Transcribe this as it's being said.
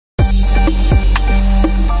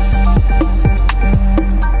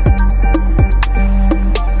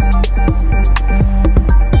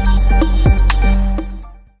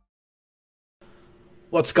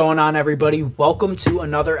What's going on, everybody? Welcome to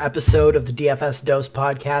another episode of the DFS Dose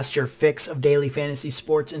Podcast, your fix of daily fantasy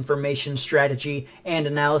sports information, strategy, and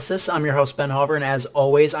analysis. I'm your host, Ben Hover, and as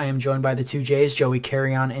always, I am joined by the two J's, Joey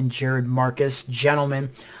Carrion and Jared Marcus. Gentlemen,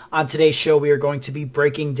 on today's show, we are going to be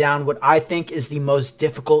breaking down what I think is the most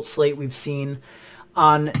difficult slate we've seen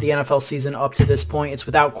on the NFL season up to this point. It's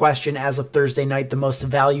without question, as of Thursday night, the most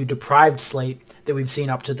value-deprived slate that we've seen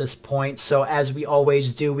up to this point. So as we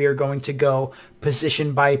always do, we are going to go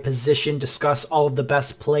position by position, discuss all of the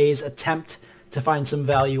best plays, attempt to find some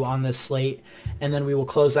value on this slate, and then we will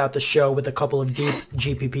close out the show with a couple of deep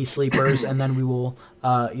GPP sleepers, and then we will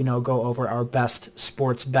go over our best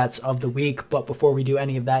sports bets of the week. But before we do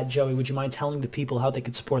any of that, Joey, would you mind telling the people how they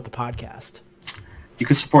could support the podcast? You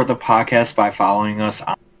can support the podcast by following us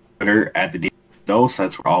on Twitter at the DFS Dose.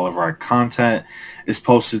 That's where all of our content is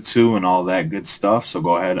posted to and all that good stuff. So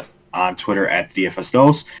go ahead on Twitter at the DFS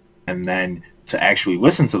Dose. And then to actually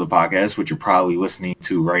listen to the podcast, which you're probably listening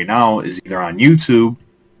to right now, is either on YouTube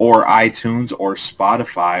or iTunes or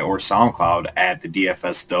Spotify or SoundCloud at the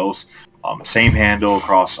DFS Dose. Same handle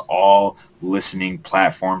across all listening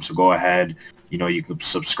platforms. So go ahead. You can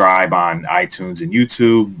subscribe on iTunes and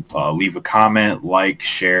YouTube, leave a comment, like,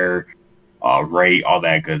 share, rate, all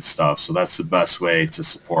that good stuff. So that's the best way to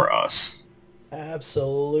support us.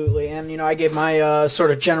 Absolutely. And, I gave my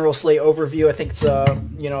sort of general slate overview. I think it's,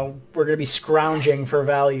 we're going to be scrounging for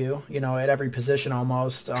value, at every position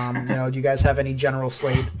almost. Do you guys have any general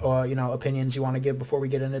slate or, opinions you want to give before we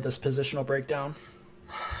get into this positional breakdown?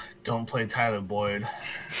 Don't play Tyler Boyd.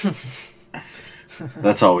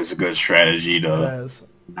 That's always a good strategy to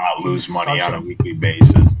not lose money on a weekly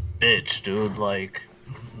basis. Bitch, dude,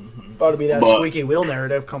 About to be that squeaky wheel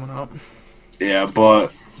narrative coming up. Yeah,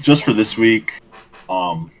 but just for this week,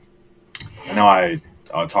 I know I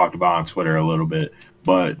talked about on Twitter a little bit,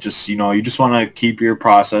 but just, you just want to keep your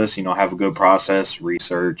process, have a good process,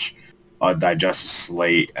 research, digest the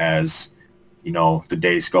slate as, the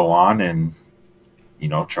days go on and,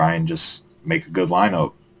 try and just make a good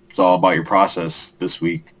lineup. It's all about your process this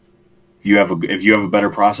week. If you have a better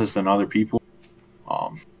process than other people,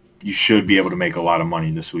 you should be able to make a lot of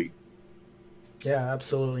money this week. Yeah,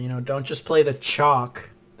 absolutely. Don't just play the chalk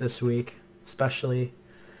this week, especially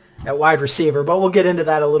at wide receiver. But we'll get into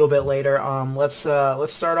that a little bit later. Let's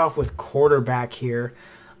start off with quarterback here.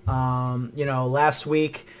 Last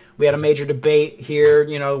week we had a major debate here.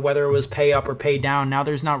 Whether it was pay up or pay down. Now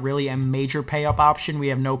there's not really a major pay up option. We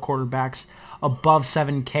have no quarterbacks above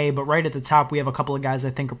 7K, but right at the top we have a couple of guys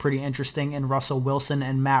I think are pretty interesting in Russell Wilson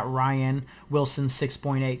and Matt Ryan. Wilson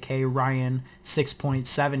 6.8K, Ryan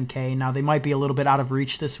 6.7K. Now they might be a little bit out of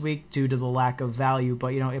reach this week due to the lack of value,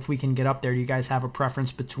 but if we can get up there, do you guys have a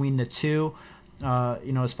preference between the two,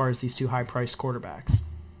 as far as these two high-priced quarterbacks?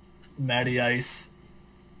 Matty Ice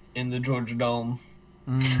in the Georgia Dome.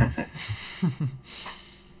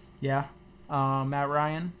 Yeah. Matt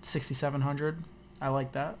Ryan 6,700. I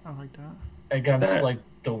like that. Against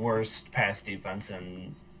the worst pass defense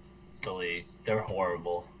in the league. They're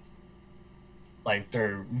horrible.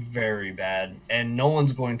 They're very bad. And no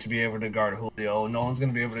one's going to be able to guard Julio. No one's going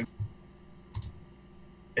to be able to...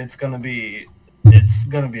 It's going to be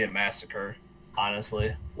a massacre,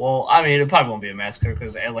 honestly. Well, it probably won't be a massacre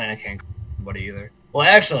because Atlanta can't guard anybody either. Well,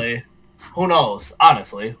 actually, who knows?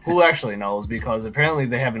 Honestly, who actually knows? Because apparently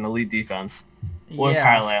they have an elite defense. Or yeah.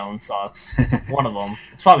 Kyle Allen sucks. One of them.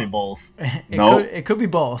 It's probably both. It could be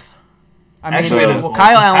both. Actually,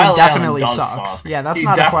 Kyle Allen definitely sucks. Yeah, that's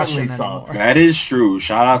not a question anymore. That is true.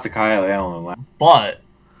 Shout out to Kyle Allen. But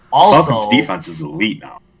also, Falcons' defense is elite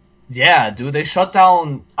now. Yeah, dude, they shut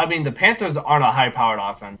down. The Panthers aren't a high-powered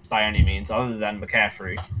offense by any means, other than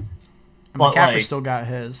McCaffrey. But McCaffrey still got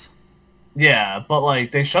his. Yeah, but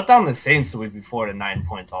they shut down the Saints the week before to 9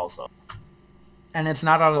 points also. And it's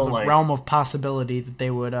not out of the realm of possibility that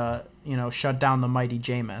they would, shut down the mighty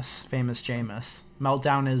famous Jameis.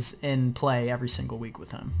 Meltdown is in play every single week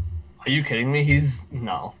with him. Are you kidding me?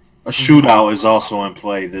 No. A shootout is also in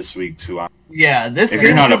play this week, too. Yeah, if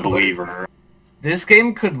you're not a believer. This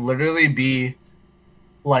game could literally be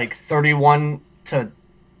 31-13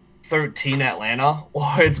 Atlanta,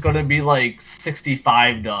 or it's going to be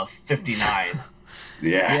 65-59.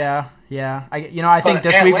 Yeah. Yeah. I think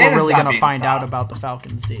this week we're really going to find out about the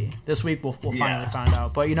Falcons D. This week we'll finally find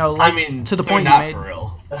out. But, to the point you made, for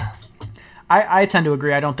real. I tend to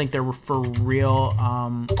agree. I don't think they're for real.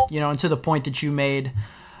 And to the point that you made,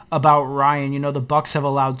 about Ryan. You know, the Bucks have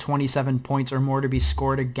allowed 27 points or more to be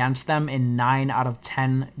scored against them in 9 out of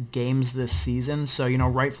 10 games this season. So, you know,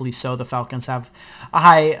 rightfully so, the Falcons have a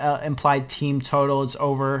high implied team total. It's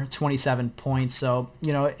over 27 points. So,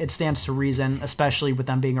 you know, it stands to reason, especially with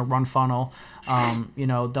them being a run funnel. You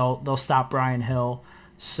know, they'll stop Brian Hill.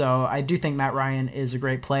 So I do think Matt Ryan is a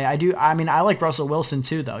great play. I like Russell Wilson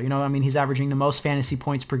too, though. You know, I mean, he's averaging the most fantasy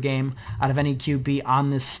points per game out of any QB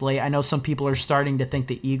on this slate. I know some people are starting to think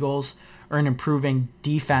the Eagles are an improving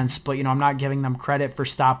defense, but, you know, I'm not giving them credit for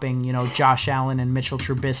stopping, you know, Josh Allen and Mitchell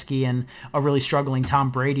Trubisky and a really struggling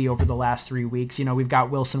Tom Brady over the last 3 weeks. You know, we've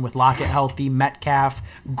got Wilson with Lockett healthy, Metcalf,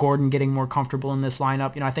 Gordon getting more comfortable in this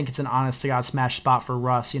lineup. You know, I think it's an honest-to-God smash spot for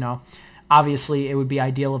Russ, you know. Obviously, it would be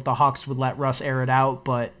ideal if the Hawks would let Russ air it out,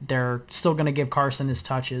 but they're still going to give Carson his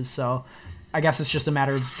touches. So I guess it's just a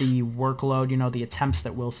matter of the workload, you know, the attempts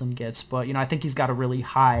that Wilson gets. But, you know, I think he's got a really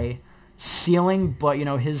high ceiling, but, you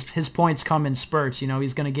know, his points come in spurts. You know,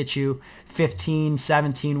 he's going to get you 15,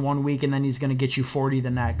 17 one week, and then he's going to get you 40 the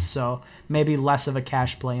next. So maybe less of a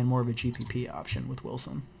cash play and more of a GPP option with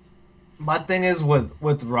Wilson. My thing is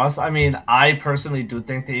with Russ, I mean, I personally do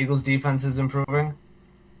think the Eagles' defense is improving.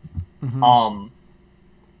 Mm-hmm.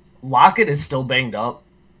 Lockett is still banged up,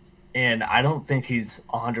 and I don't think he's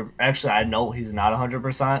 100. Actually, I know he's not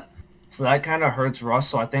 100%. So that kind of hurts Russ.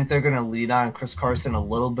 So I think they're going to lead on Chris Carson a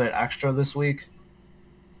little bit extra this week.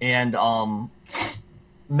 And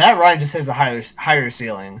Matt Ryan just has a higher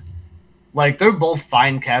ceiling. Like, they're both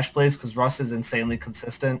fine cash plays because Russ is insanely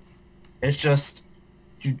consistent. It's just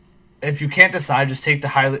if you can't decide, just take the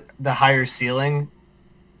higher ceiling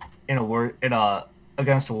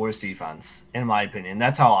against a worse defense, in my opinion.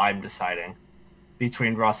 That's how I'm deciding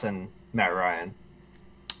between Russ and Matt Ryan.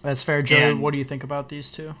 That's fair. Joey, what do you think about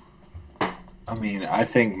these two? I mean, I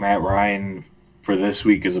think Matt Ryan for this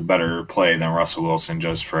week is a better play than Russell Wilson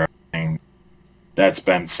just for everything that's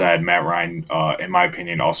been said. Matt Ryan, in my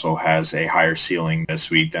opinion, also has a higher ceiling this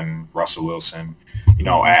week than Russell Wilson, you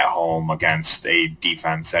know, at home against a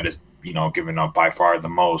defense that is, you know, giving up by far the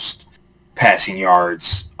most passing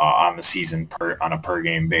yards on the season on a per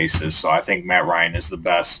game basis. So I think Matt Ryan is the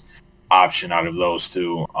best option out of those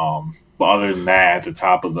two. But other than that, at the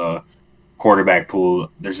top of the quarterback pool,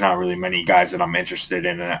 there's not really many guys that I'm interested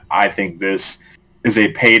in. And I think this is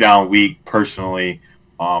a pay down week personally.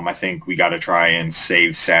 I think we got to try and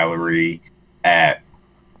save salary at,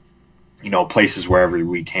 you know, places wherever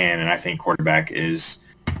we can. And I think quarterback is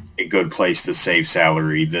a good place to save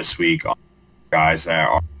salary this week on guys that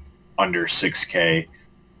are under 6K.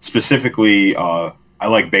 Specifically, I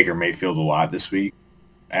like Baker Mayfield a lot this week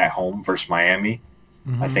at home versus Miami.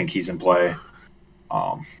 Mm-hmm. I think he's in play.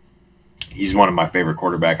 He's one of my favorite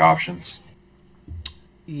quarterback options.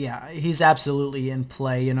 Yeah, he's absolutely in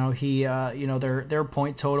play. You know, their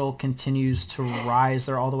point total continues to rise.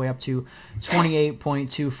 They're all the way up to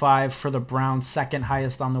 28.25 for the Browns, second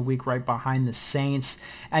highest on the week, right behind the Saints.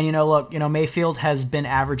 And, you know, look, you know, Mayfield has been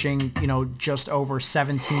averaging, you know, just over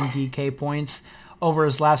 17 DK points over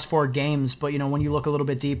his last 4 games. But, you know, when you look a little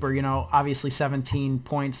bit deeper, you know, obviously 17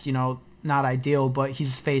 points, you know, not ideal, but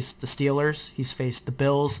he's faced the Steelers, he's faced the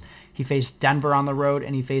Bills, he faced Denver on the road,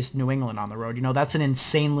 and he faced New England on the road. You know, that's an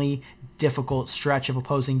insanely difficult stretch of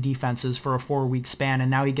opposing defenses for a 4-week span, and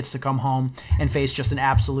now he gets to come home and face just an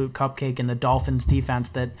absolute cupcake in the Dolphins defense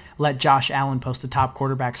that let Josh Allen post the top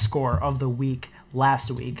quarterback score of the week last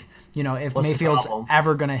week. You know, if Mayfield's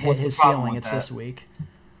ever going to hit his ceiling, it's this week.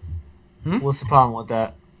 What's the problem with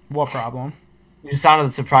that? What problem? You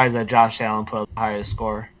sounded surprised that Josh Allen put up the highest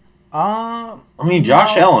score. I mean,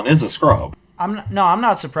 Josh Allen is a scrub. I'm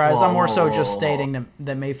not surprised. I'm more so just stating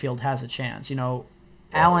that Mayfield has a chance. You know,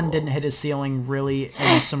 Allen didn't hit his ceiling really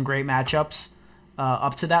in some great matchups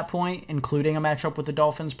up to that point, including a matchup with the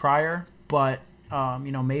Dolphins prior. But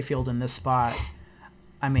you know, Mayfield in this spot,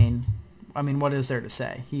 I mean, what is there to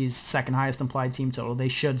say? He's second highest implied team total. They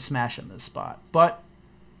should smash in this spot. But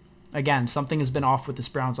again, something has been off with this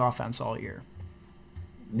Browns offense all year.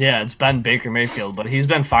 Yeah, it's been Baker Mayfield, but he's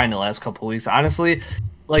been fine the last couple of weeks. Honestly,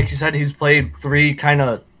 like you said, he's played 3 kind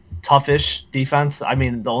of toughish defense. I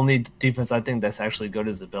mean, the only defense I think that's actually good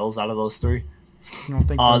is the Bills out of those 3. You don't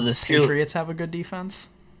think the Patriots have a good defense?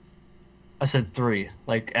 I said 3,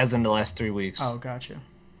 like as in the last 3 weeks. Oh, gotcha.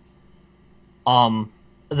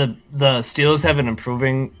 The Steelers have an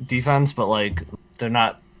improving defense, but like they're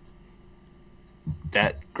not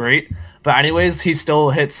that great. But anyways, he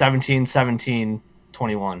still hit 17, 17,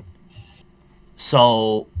 21.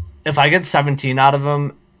 So if I get 17 out of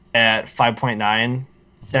him at 5.9,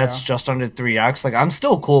 that's just under 3x. Like, I'm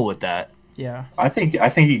still cool with that. Yeah. I think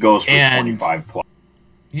he goes for 25 plus.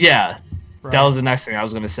 Yeah. Right. That was the next thing I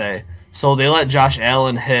was going to say. So they let Josh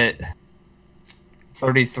Allen hit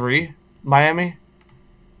 33, Miami,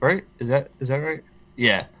 right? Is that right?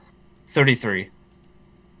 Yeah, 33.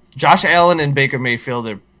 Josh Allen and Baker Mayfield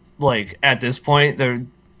are, like, at this point,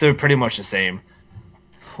 they're pretty much the same.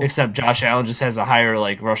 Except Josh Allen just has a higher,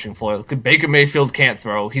 like, rushing floor. Baker Mayfield can't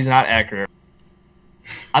throw. He's not accurate.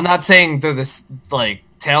 I'm not saying they're this, like,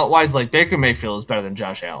 talent-wise, like, Baker Mayfield is better than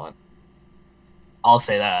Josh Allen. I'll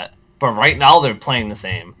say that. But right now, they're playing the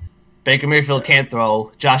same. Baker Mayfield can't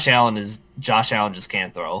throw. Josh Allen just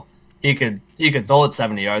can't throw. He could throw it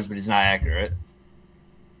 70 yards, but he's not accurate.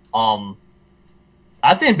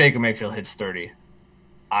 I think Baker Mayfield hits 30.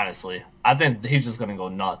 Honestly, I think he's just gonna go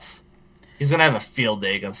nuts. He's gonna have a field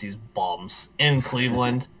day against these bums in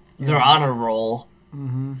Cleveland. They're on a roll.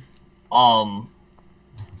 Mm-hmm.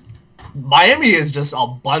 Miami is just a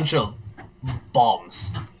bunch of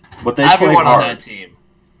bums. But they Everyone play on hard. that team.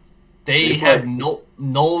 They have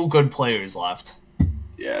no good players left.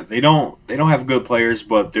 Yeah, they don't have good players,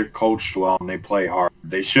 but they're coached well and they play hard.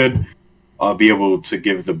 They should be able to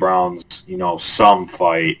give the Browns, some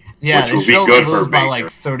fight, Yeah, which they will should be good lose for by Baker. like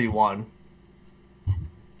 31.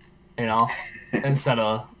 Instead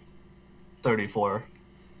of 34.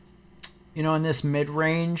 In this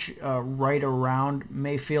mid-range, right around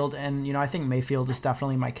Mayfield, and, I think Mayfield is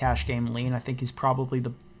definitely my cash game lean. I think he's probably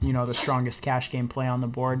the strongest cash game play on the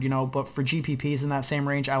board, but for GPPs in that same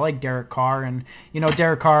range, I like Derek Carr, and,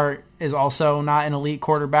 Derek Carr is also not an elite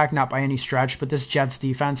quarterback, not by any stretch, but this Jets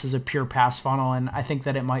defense is a pure pass funnel, and I think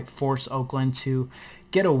that it might force Oakland to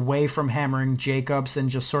get away from hammering Jacobs and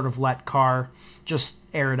just sort of let Carr just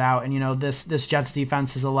air it out. And, this Jets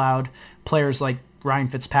defense has allowed players like Ryan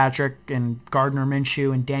Fitzpatrick and Gardner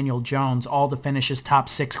Minshew and Daniel Jones all to finish as top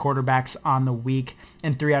 6 quarterbacks on the week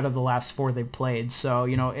in 3 out of the last 4 they've played. So,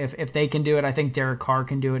 if they can do it, I think Derek Carr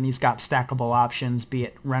can do it, and he's got stackable options, be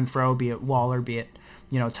it Renfro, be it Waller, be it,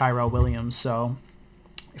 Tyrell Williams. So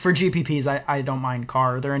for GPPs, I don't mind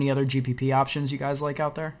Carr. Are there any other GPP options you guys like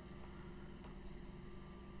out there?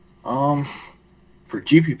 For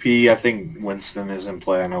GPP, I think Winston is in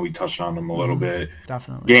play. I know we touched on him a little bit.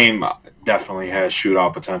 Definitely. Game definitely has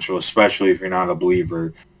shootout potential, especially if you're not a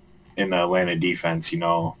believer in the Atlanta defense. I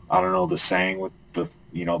don't know the saying with the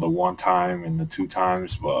the one time and the 2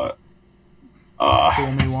 times, but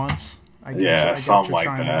fool me once. I get something you're like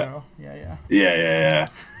trying to that. go. Yeah. Yeah.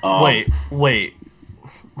 Wait.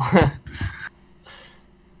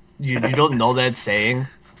 You don't know that saying?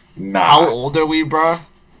 Nah. How old are we, bro?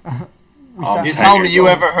 I'm You 10 telling me years you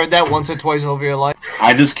old. ever heard that once or twice over your life?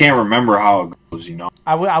 I just can't remember how it goes.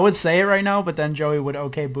 I would say it right now, but then Joey would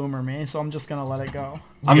okay boomer me, so I'm just gonna let it go.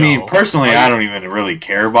 I mean, personally, I don't even really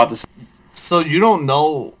care about this. So you don't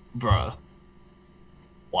know, bruh.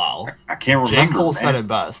 Wow. I can't J. remember. Cole man. said it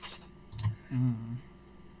best.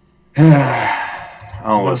 I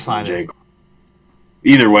don't listen to find J. it. Cole.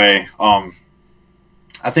 Either way, I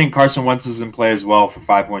think Carson Wentz is in play as well for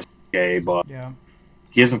 5.6K, but Yeah.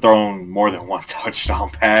 he hasn't thrown more than 1 touchdown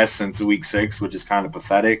pass since week 6, which is kind of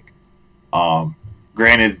pathetic.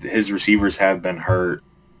 Granted, his receivers have been hurt,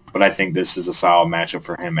 but I think this is a solid matchup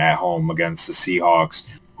for him at home against the Seahawks,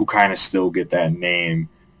 who kind of still get that name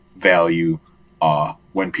value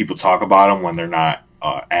when people talk about them when they're not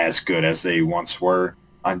as good as they once were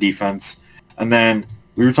on defense. And then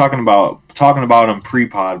we were talking about him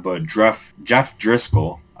pre-pod, but Jeff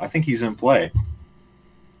Driscoll, I think he's in play.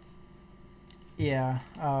 Yeah.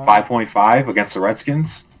 5.5 against the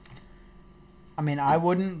Redskins. I mean, I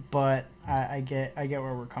wouldn't, but I get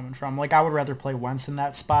where we're coming from. Like, I would rather play Wentz in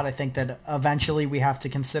that spot. I think that eventually we have to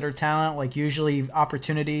consider talent. Like, usually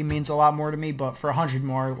opportunity means a lot more to me, but for 100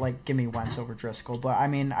 more, like, give me Wentz over Driscoll. But, I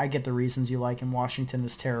mean, I get the reasons you like him. Washington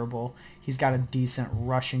is terrible. He's got a decent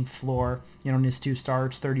rushing floor. In his 2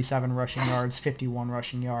 starts, 37 rushing yards, 51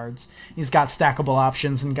 rushing yards. He's got stackable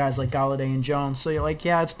options and guys like Galladay and Jones. So you're like,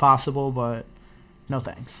 yeah, it's possible, but no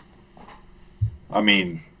thanks. I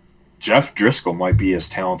mean, Jeff Driscoll might be as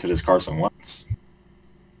talented as Carson Wentz.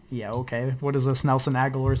 Yeah, okay. What is this, Nelson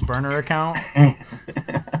Aguilar's burner account?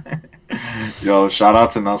 Yo, shout out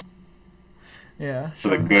to Nelson Yeah, for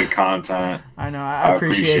the good content. I know. I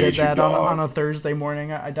appreciated you, that dog. on a Thursday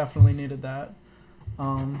morning. I definitely needed that.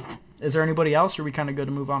 Is there anybody else, or are we kind of good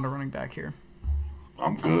to move on to running back here?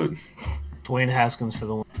 I'm good. Dwayne Haskins for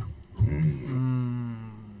the win.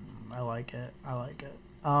 I like it.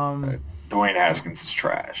 Dwayne Haskins is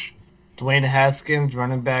trash. Dwayne Haskins,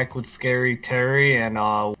 running back with Scary Terry, and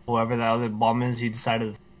whoever the other bum is, he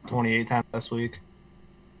decided 28 times last week.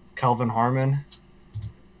 Kelvin Harmon.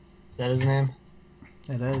 Is that his name?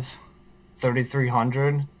 It is.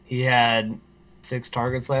 3,300. He had 6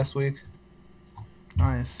 targets last week.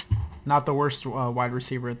 Nice. Not the worst wide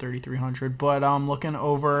receiver at 3,300, but looking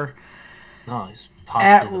over Nice.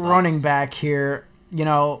 at running back here,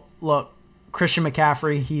 look, Christian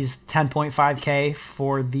McCaffrey, he's 10.5K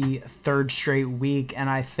for the third straight week, and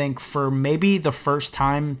I think for maybe the first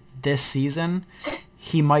time this season,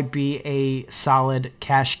 he might be a solid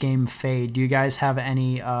cash game fade. Do you guys have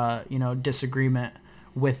any, disagreement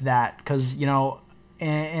with that? Because,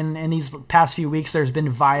 in these past few weeks, there's been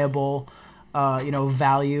viable,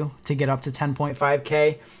 value to get up to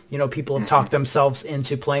 10.5K. People have talked themselves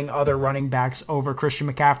into playing other running backs over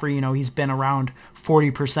Christian McCaffrey. He's been around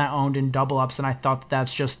 40% owned in double ups, and I thought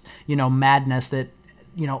that's just, madness that,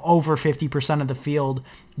 over 50% of the field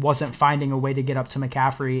wasn't finding a way to get up to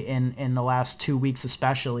McCaffrey in the last 2 weeks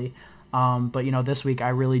especially. But this week I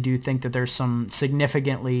really do think that there's some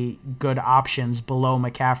significantly good options below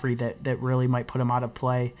McCaffrey that really might put him out of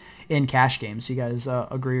play in cash games. You guys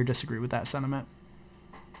agree or disagree with that sentiment?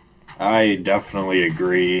 I definitely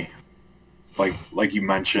agree. Like you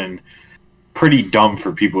mentioned, pretty dumb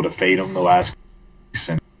for people to fade him the last weeks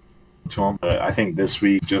and to him. But I think this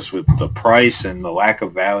week, just with the price and the lack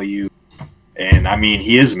of value, and I mean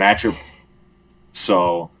he is matchup,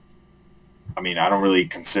 so I mean I don't really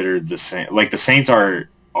consider the Saints. Like the Saints are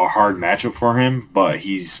a hard matchup for him, but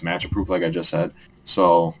he's matchup proof, like I just said.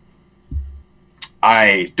 So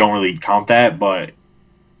I don't really count that, but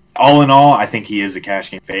all in all, I think he is a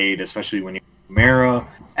cash game fade, especially when you have Kamara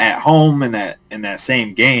at home in that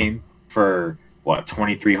same game for what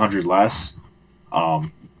 2,300 less.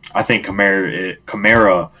 I think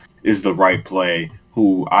Kamara is the right play,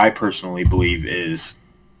 who I personally believe is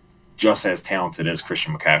just as talented as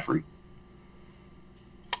Christian McCaffrey.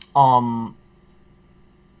 I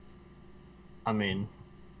mean,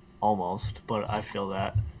 almost, but I feel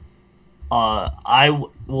that. I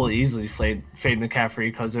will easily fade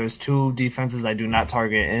McCaffrey because there's two defenses I do not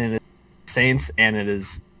target, and it is Saints, and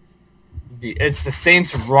it's the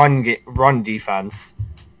Saints run defense,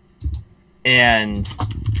 and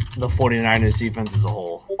the 49ers defense as a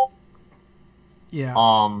whole. Yeah.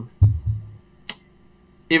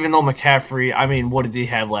 Even though McCaffrey, I mean, what did he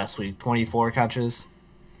have last week? 24 catches.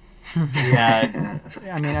 Yeah.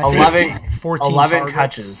 I mean, 11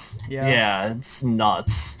 catches. Yeah, it's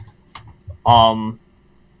nuts. So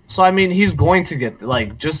I mean, he's going to get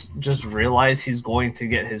just realize he's going to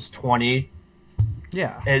get his 20.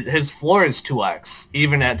 Yeah. His floor is 2x,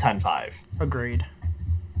 even at 10.5. Agreed.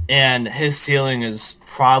 And his ceiling is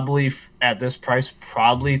probably at this price,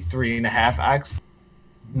 probably 3.5x,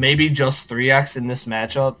 maybe just 3x in this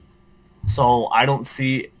matchup. So I don't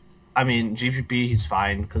see. I mean, GPP he's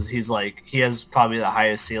fine because he has probably the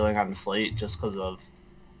highest ceiling on the slate just because of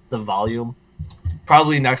the volume.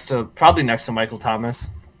 Probably next to Michael Thomas.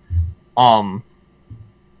 But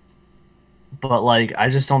I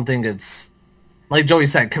just don't think it's like Joey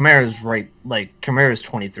said, Kamara's right. Kamara's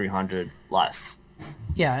 2,300 less.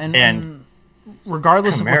 Yeah, and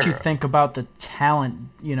regardless Kamara, of what you think about the talent,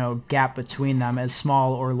 gap between them, as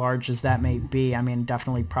small or large as that may be, I mean,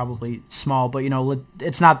 definitely probably small, but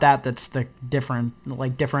it's not that's the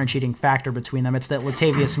differentiating factor between them. It's that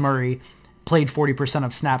Latavius Murray played 40%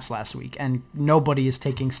 of snaps last week, and nobody is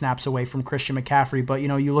taking snaps away from Christian McCaffrey. But,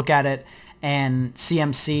 you look at it, and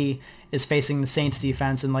CMC is facing the Saints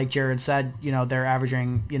defense, and like Jared said, they're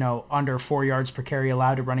averaging, under 4 yards per carry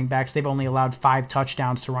allowed to running backs. They've only allowed 5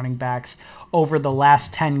 touchdowns to running backs over the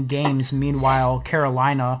last 10 games. Meanwhile,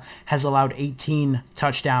 Carolina has allowed 18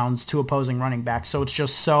 touchdowns to opposing running backs. So it's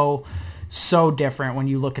just so different when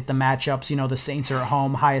you look at the matchups. The Saints are at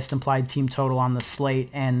home, highest implied team total on the slate,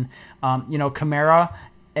 and Kamara,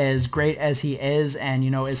 as great as he is and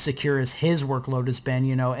as secure as his workload has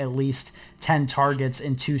been, at least 10 targets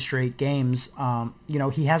in 2 straight games,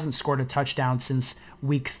 he hasn't scored a touchdown since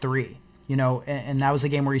week 3. And that was a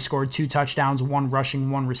game where he scored 2 touchdowns, 1 rushing,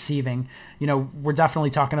 1 receiving. We're definitely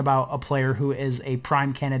talking about a player who is a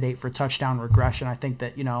prime candidate for touchdown regression. I think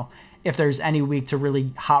that, if there's any week to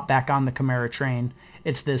really hop back on the Kamara train,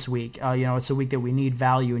 it's this week. It's a week that we need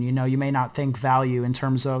value, and you may not think value in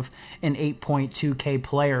terms of an 8.2K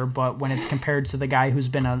player, but when it's compared to the guy who's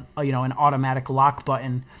been an automatic lock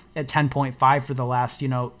button at 10.5 for the last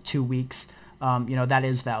 2 weeks, that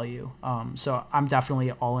is value. So I'm definitely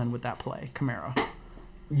all in with that play, Kamara.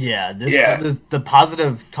 Yeah, the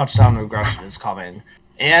positive touchdown regression is coming,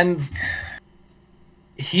 and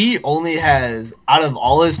he only has, out of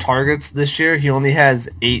all his targets this year, he only has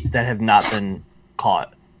 8 that have not been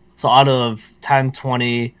caught. So out of 10,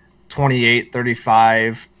 20, 28,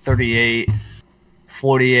 35, 38,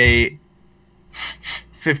 48,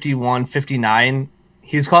 51, 59,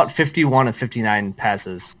 he's caught 51 of 59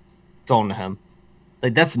 passes thrown to him.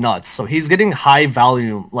 Like, that's nuts. So he's getting high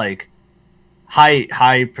volume, like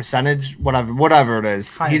high percentage, whatever it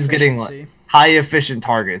is. He's getting like, high efficient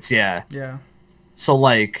targets. Yeah. Yeah. So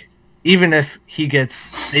like, even if he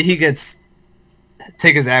gets,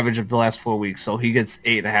 take his average of the last 4 weeks, so he gets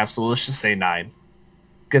 8.5. So let's just say 9.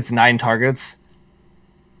 Gets 9 targets.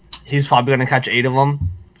 He's probably gonna catch 8 of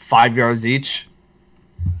them, 5 yards each.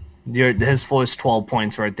 His floor is 12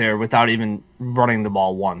 points right there without even running the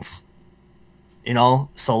ball once. You know,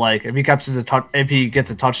 so like if he gets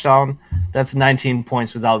a touchdown, that's 19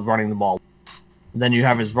 points without running the ball once. Then you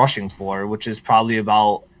have his rushing floor, which is probably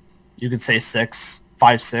about, you could say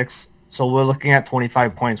 5, 6. So we're looking at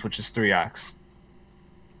 25 points, which is 3x.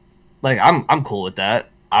 Like I'm cool with that.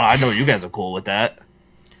 I know you guys are cool with that.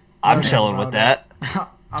 I'm chilling with that.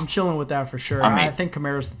 I'm chilling with that for sure. I think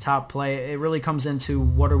Kamara's the top play. It really comes into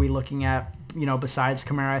what are we looking at, besides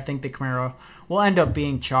Kamara. I think that Kamara will end up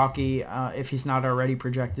being chalky if he's not already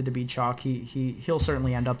projected to be chalky. He'll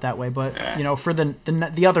certainly end up that way. But, for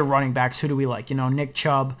the other running backs, who do we like? Nick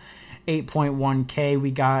Chubb, 8.1K.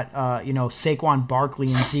 We got, Saquon Barkley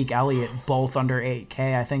and Zeke Elliott, both under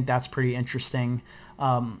 8K. I think that's pretty interesting,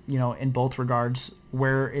 in both regards.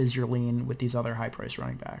 Where is your lean with these other high-priced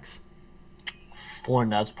running backs?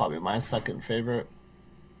 Fournette's probably my second favorite.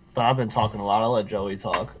 But I've been talking a lot. I'll let Joey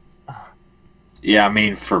talk. Yeah, I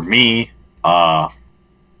mean, for me,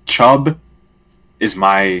 Chubb is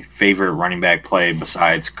my favorite running back play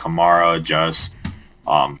besides Kamara. Just,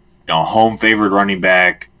 home favorite running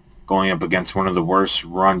back going up against one of the worst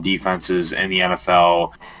run defenses in the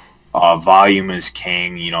NFL. Volume is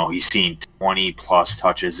king. He's seen 20-plus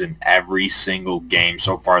touches in every single game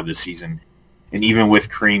so far this season. And even with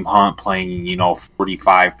Kareem Hunt playing,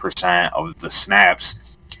 45% of the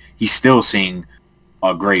snaps, he's still seeing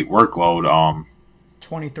a great workload.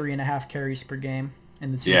 23.5 carries per game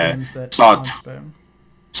in the 2 games that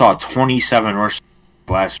saw 27 rushes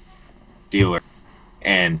last Steeler.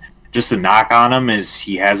 And just the knock on him is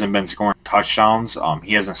he hasn't been scoring touchdowns.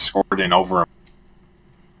 He hasn't scored in over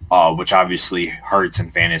which obviously hurts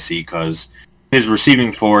in fantasy because his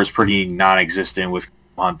receiving floor is pretty non-existent with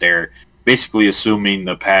Hunt there. Basically assuming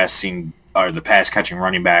the pass catching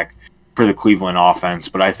running back for the Cleveland offense,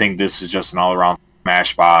 but I think this is just an all-around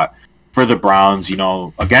smash spot for the Browns.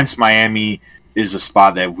 Against Miami is a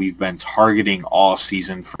spot that we've been targeting all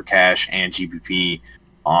season for cash and GPP.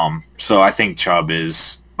 So I think Chubb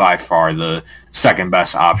is by far the second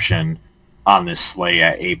best option on this slate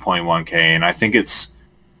at 8.1K, and I think it's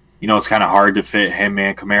kind of hard to fit him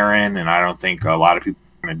and Kamara in, and I don't think a lot of people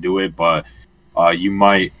are going to do it, but you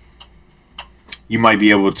might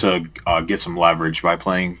be able to get some leverage by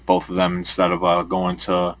playing both of them instead of going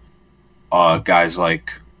to guys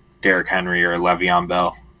like Derrick Henry or Le'Veon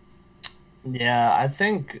Bell. Yeah, I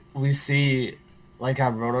think we see, like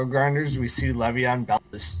on Roto Grinders, we see Le'Veon Bell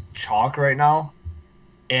as chalk right now.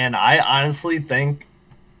 And I honestly think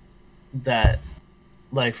that,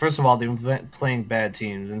 like, first of all, they've been playing bad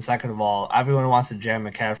teams. And second of all, everyone wants to jam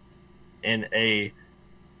McCaffrey in a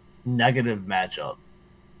negative matchup.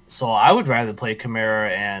 So I would rather play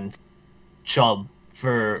Kamara and Chubb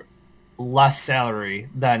for less salary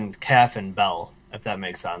than Calf and Bell, if that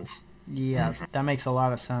makes sense. Yeah, that makes a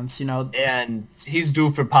lot of sense. And he's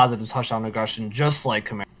due for positive touchdown regression, just like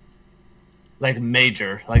Kamara. Like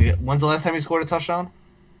major. Like, when's the last time he scored a touchdown?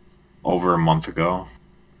 Over a month ago.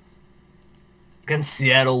 Against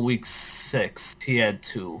Seattle week 6, he had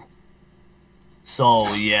 2.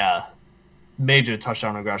 So, yeah. Major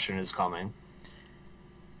touchdown regression is coming.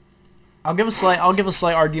 I'll give a slight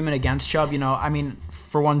argument against Chubb.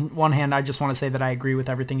 For one hand, I just want to say that I agree with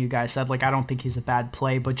everything you guys said. Like, I don't think he's a bad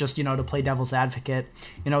play, but just, to play devil's advocate,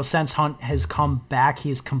 since Hunt has come back,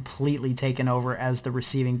 he's completely taken over as the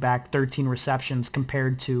receiving back, 13 receptions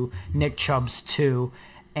compared to Nick Chubb's 2.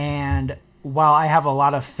 And while I have a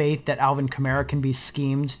lot of faith that Alvin Kamara can be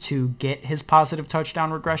schemed to get his positive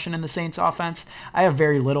touchdown regression in the Saints offense, I have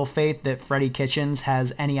very little faith that Freddie Kitchens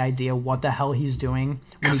has any idea what the hell he's doing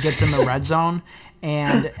when he gets in the red zone.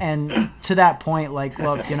 And to that point, like,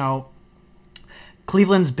 look,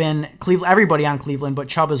 everybody on Cleveland, but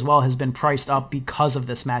Chubb as well, has been priced up because of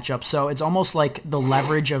this matchup. So it's almost like the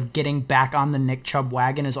leverage of getting back on the Nick Chubb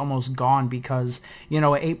wagon is almost gone because, at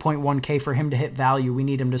 8.1K for him to hit value, we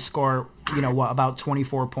need him to score, about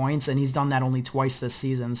 24 points, and he's done that only twice this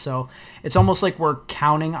season. So it's almost like we're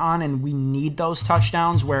counting on and we need those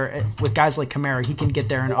touchdowns where with guys like Kamara, he can get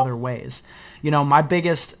there in other ways. My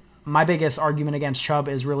biggest argument against Chubb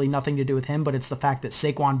is really nothing to do with him, but it's the fact that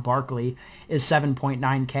Saquon Barkley is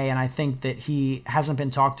 7.9K, and I think that he hasn't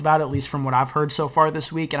been talked about, at least from what I've heard so far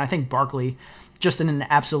this week, and I think Barkley just in an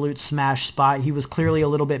absolute smash spot. He was clearly a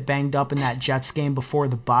little bit banged up in that Jets game before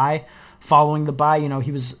the bye. Following the bye,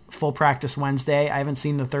 he was full practice Wednesday. I haven't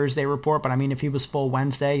seen the Thursday report, but I mean, if he was full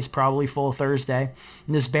Wednesday, he's probably full Thursday.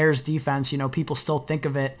 And this Bears defense, people still think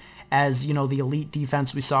of it as, the elite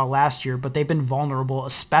defense we saw last year, but they've been vulnerable,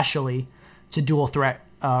 especially to dual threat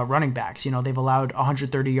running backs. They've allowed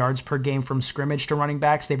 130 yards per game from scrimmage to running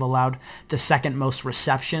backs. They've allowed the second most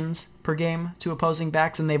receptions per game to opposing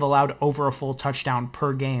backs, and they've allowed over a full touchdown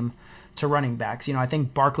per game to running backs. I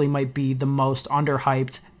think Barkley might be the most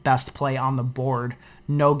underhyped best play on the board.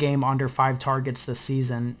 No game under 5 targets this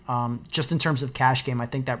season. Just in terms of cash game, I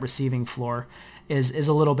think that receiving floor is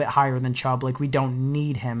a little bit higher than Chubb. Like, we don't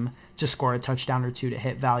need him to score a touchdown or two to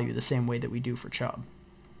hit value the same way that we do for Chubb.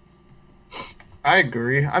 I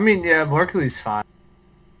agree. I mean, yeah, Barkley's fine.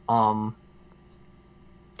 I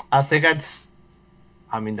think that's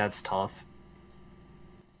tough.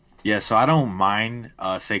 Yeah, so I don't mind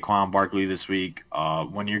Saquon Barkley this week.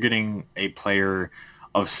 When you're getting a player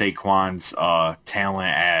of Saquon's talent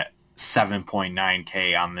at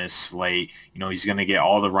 7.9K on this slate, he's going to get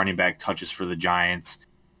all the running back touches for the Giants.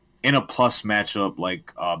 In a plus matchup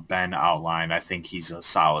like Ben outlined, I think he's a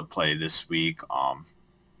solid play this week,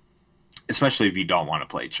 especially if you don't want to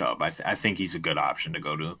play Chubb. I think he's a good option to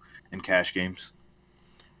go to in cash games.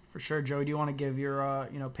 For sure. Joey, do you want to give your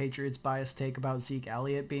Patriots bias take about Zeke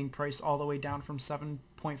Elliott being priced all the way down from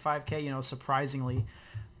 7.5K? Surprisingly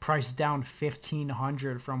priced down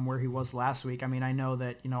 $1,500 from where he was last week. I mean, I know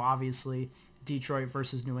that, obviously Detroit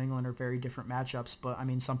versus New England are very different matchups, but I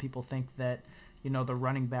mean, some people think that, the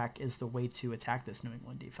running back is the way to attack this New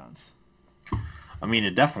England defense. I mean,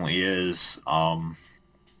 it definitely is. I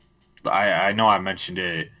know I mentioned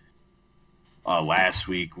it last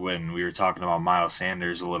week when we were talking about Miles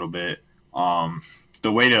Sanders a little bit.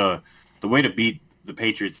 The way to beat the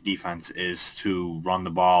Patriots defense is to run the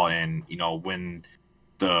ball and, win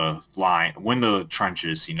the line, win the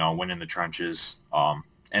trenches, win in the trenches.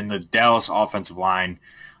 And the Dallas offensive line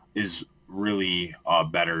is really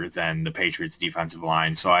better than the Patriots defensive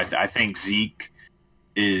line. So I think Zeke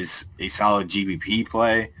is a solid GBP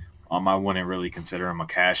play. I wouldn't really consider him a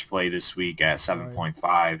cash play this week at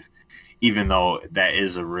 7.5, even though that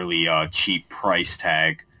is a really cheap price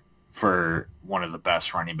tag for one of the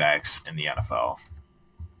best running backs in the NFL.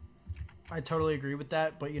 I totally agree with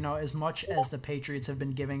that, but as much as the Patriots have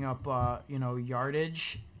been giving up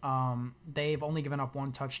yardage, they've only given up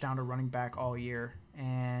 1 touchdown to running back all year.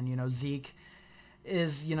 And Zeke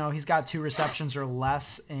is, he's got 2 receptions or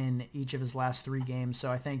less in each of his last 3 games. So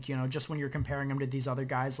I think, just when you're comparing him to these other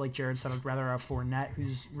guys, like Jared said, I'd rather have Fournette,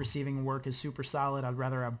 whose receiving work is super solid. I'd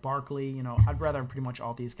rather have Barkley. I'd rather have pretty much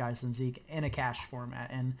all these guys than Zeke in a cash format.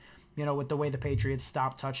 And with the way the Patriots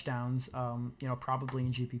stop touchdowns, probably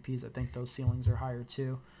in GPPs, I think those ceilings are higher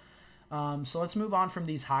too. So let's move on from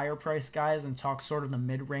these higher price guys and talk sort of the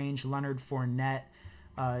mid-range. Leonard Fournette,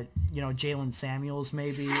 Jalen Samuels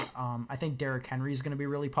maybe. I think Derrick Henry is going to be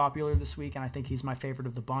really popular this week, and I think he's my favorite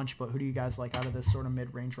of the bunch. But who do you guys like out of this sort of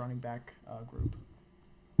mid-range running back group?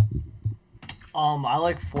 I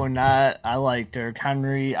like Fournette. I like Derrick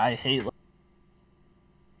Henry. I hate.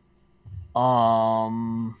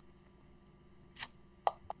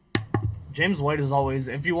 James White is always,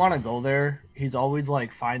 if you want to go there, he's always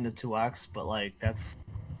like fine the 2x, but like that's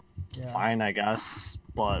fine, I guess.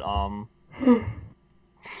 But I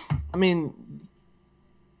mean,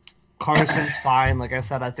 Carson's fine. Like I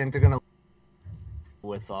said, I think they're gonna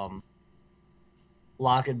with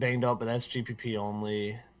Lockett banged up, but that's GPP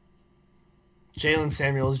only. Jalen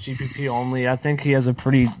Samuels GPP only. I think he has a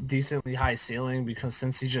pretty decently high ceiling because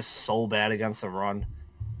since he's just so bad against the run.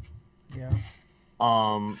 Yeah.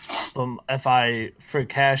 But for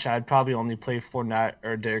cash, I'd probably only play Fournette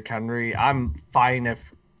or Derrick Henry. I'm fine if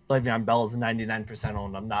Le'Veon Bell is 99%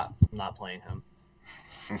 owned. I'm not playing him.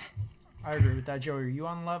 I agree with that. Joey, are you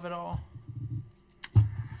on Lev at all?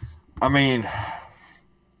 I mean,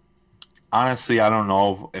 honestly, I don't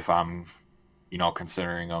know if I'm,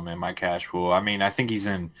 considering him in my cash pool. I mean, I think he's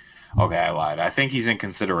in. Okay, I lied. I think he's in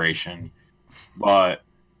consideration, but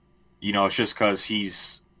it's just because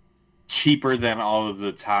he's cheaper than all of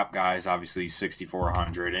the top guys. Obviously,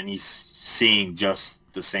 6,400, and he's seeing just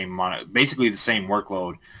the same money, basically the same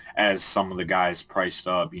workload as some of the guys priced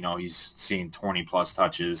up. He's seeing 20 plus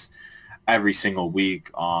touches every single week.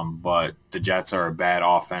 But the Jets are a bad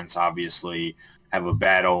offense. Obviously, have a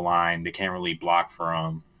bad O-line. They can't really block for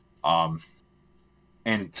him.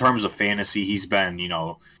 In terms of fantasy, he's been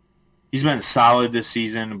solid this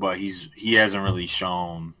season, but he hasn't really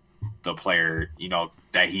shown the player,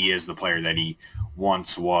 that he is the player that he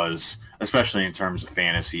once was, especially in terms of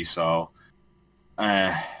fantasy. So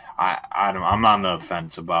I'm on the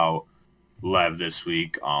fence about Lev this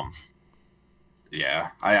week. I'd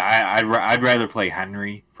rather play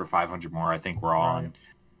Henry for 500 more. I think we're all Right. on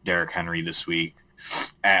Derrick Henry this week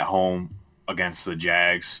at home against the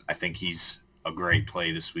Jags. I think he's a great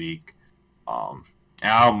play this week. And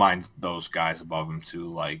I don't mind those guys above him too,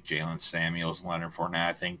 like Jalen Samuels and Leonard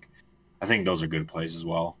Fournette. I think those are good plays as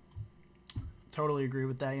well. Totally agree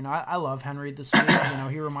with that. I love Henry this week.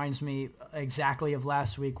 He reminds me exactly of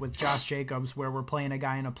last week with Josh Jacobs, where we're playing a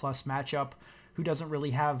guy in a plus matchup who doesn't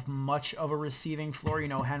really have much of a receiving floor.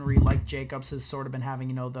 Henry, like Jacobs, has sort of been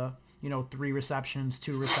having, the 3 receptions,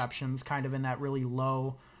 2 receptions, kind of in that really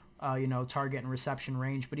low, target and reception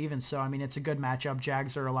range. But even so, it's a good matchup.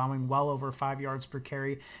 Jags are allowing well over 5 yards per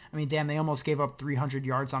carry. Damn, they almost gave up 300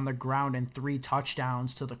 yards on the ground and 3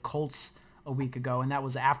 touchdowns to the Colts a week ago, and that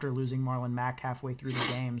was after losing Marlon Mack halfway through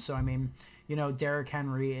the game. So, Derrick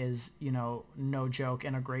Henry is, no joke,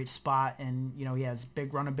 in a great spot, and, he has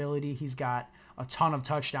big run ability. He's got a ton of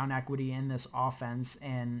touchdown equity in this offense,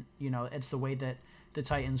 and, it's the way that the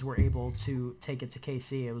Titans were able to take it to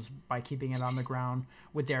KC. It was by keeping it on the ground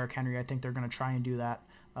with Derrick Henry. I think they're going to try and do that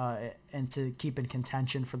and to keep in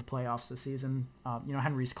contention for the playoffs this season.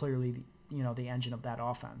 Henry's clearly, the engine of that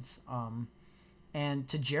offense. And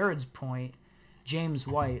to Jared's point, James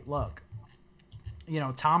White, look,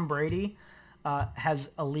 Tom Brady has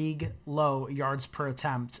a league low yards per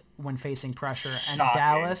attempt when facing pressure, and Shocking.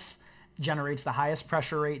 Dallas generates the highest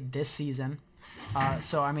pressure rate this season.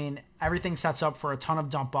 So, everything sets up for a ton of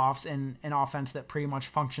dump-offs in an offense that pretty much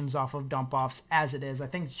functions off of dump-offs as it is. I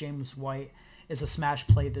think James White is a smash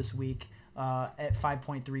play this week at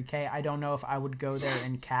 5.3K. I don't know if I would go there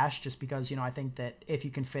in cash just because, I think that if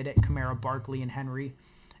you can fit it, Kamara, Barkley, and Henry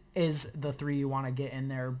is the 3 you want to get in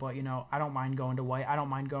there. But, I don't mind going to White. I don't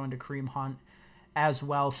mind going to Kareem Hunt as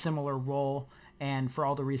well. Similar role. And for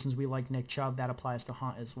all the reasons we like Nick Chubb, that applies to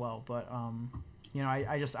Hunt as well. But, I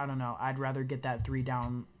don't know. I'd rather get that 3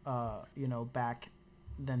 down, back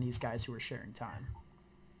than these guys who are sharing time.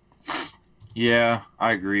 Yeah,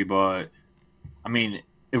 I agree, but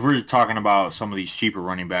if we're talking about some of these cheaper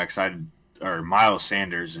running backs, Miles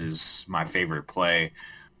Sanders is my favorite play.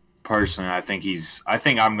 Personally, I think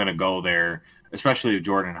I'm gonna go there, especially if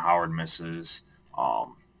Jordan Howard misses.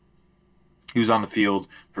 He was on the field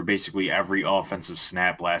for basically every offensive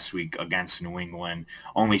snap last week against New England.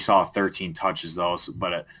 Only saw 13 touches though,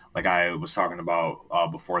 but like I was talking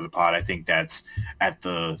about before the pod, I think that's at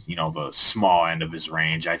the the small end of his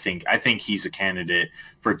range. I think he's a candidate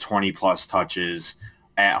for 20 plus touches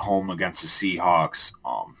at home against the Seahawks.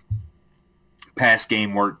 Pass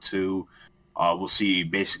game work too. We'll see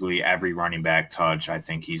basically every running back touch. I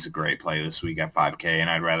think he's a great play this week at 5K, and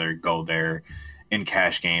I'd rather go there in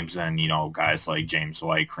cash games than, guys like James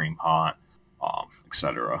White, Kareem Hunt,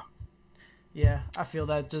 etc. Yeah, I feel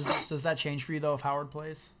that. Does that change for you, though, if Howard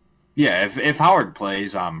plays? Yeah, if Howard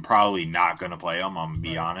plays, I'm probably not going to play him, I'm going to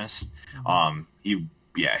be honest. He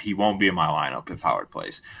won't be in my lineup if Howard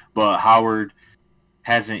plays. But Howard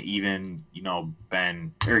hasn't even,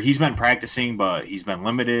 he's been practicing, but he's been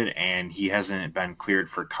limited, and he hasn't been cleared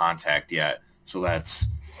for contact yet. So that's,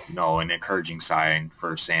 an encouraging sign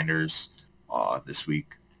for Sanders this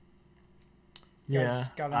week. You guys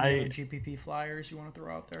got any other GPP flyers you want to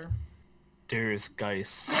throw out there? Darius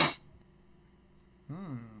Geis.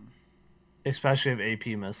 Especially if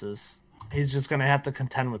AP misses. He's just going to have to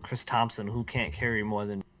contend with Chris Thompson, who can't carry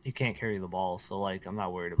the ball. So, I'm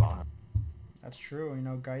not worried about him. That's true.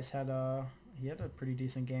 Geis had a pretty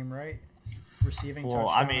decent game, right? Receiving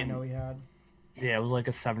touchdown, I know he had. Yeah, it was like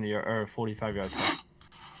a 70 or 45-yard touchdown.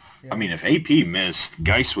 Yeah. If AP missed,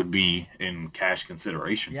 Geis would be in cash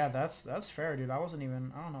consideration. Yeah, that's fair, dude. I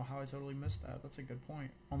don't know how I totally missed that. That's a good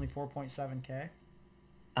point. Only 4.7K.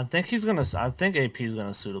 I think AP is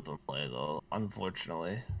gonna suit up and play though,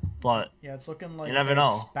 unfortunately. But yeah, it's looking like you never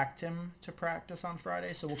know. Expect him to practice on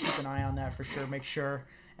Friday, so we'll keep an eye on that for sure. Make sure,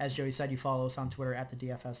 as Joey said, you follow us on Twitter at the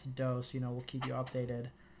DFS Dose. We'll keep you updated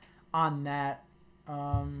on that.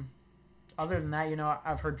 Other than that,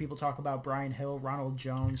 I've heard people talk about Brian Hill, Ronald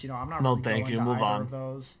Jones. I'm not really going to either of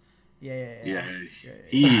those.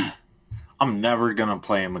 Yeah. I'm never gonna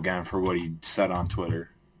play him again for what he said on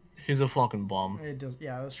Twitter. He's a fucking bum. It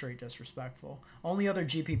was straight disrespectful. Only other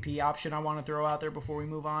GPP option I want to throw out there before we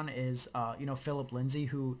move on is, Philip Lindsay,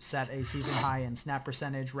 who set a season high in snap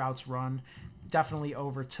percentage, routes run, definitely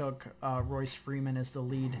overtook Royce Freeman as the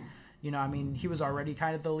lead. He was already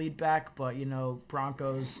kind of the lead back, but,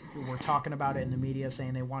 Broncos were talking about it in the media,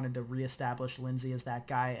 saying they wanted to reestablish Lindsay as that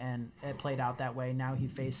guy, and it played out that way. Now he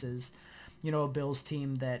faces, a Bills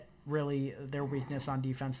team that really their weakness on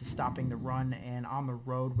defense is stopping the run, and on the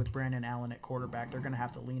road with Brandon Allen at quarterback, they're going to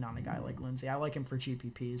have to lean on a guy like Lindsey. I like him for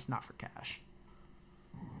GPPs, not for cash.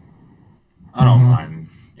 I don't mind.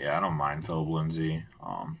 Yeah, I don't mind Philip Lindsay.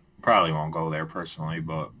 Probably won't go there personally,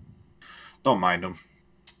 but don't mind him.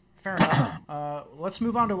 Fair enough. Let's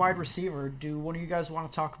move on to wide receiver. Do one of you guys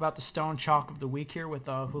want to talk about the stone chalk of the week here with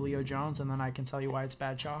Julio Jones, and then I can tell you why it's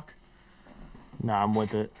bad chalk? Nah, I'm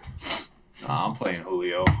with it. I'm playing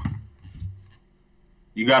Julio.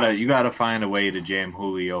 You gotta find a way to jam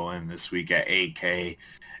Julio in this week at 8K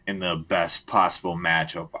in the best possible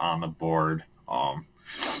matchup on the board.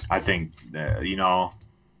 I think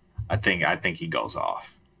I think he goes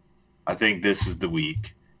off. I think this is the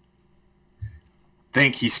week.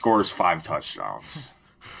 Think he scores 5 touchdowns.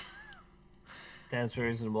 That's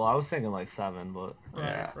reasonable. I was thinking like 7, but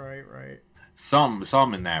Yeah. Right. Some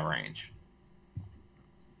in that range.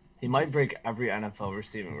 he might break every NFL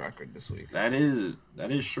receiving record this week. That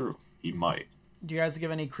is true. He might. Do you guys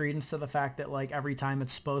give any credence to the fact that like every time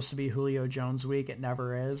it's supposed to be Julio Jones week, it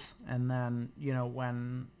never is? And then,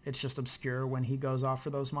 when it's just obscure when he goes off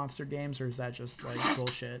for those monster games, or is that just like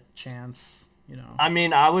bullshit chance, I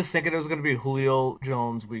mean, I was thinking it was going to be Julio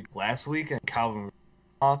Jones week last week and Calvin Ridley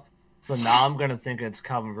off. So now I'm going to think it's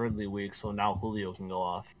Calvin Ridley week, so now Julio can go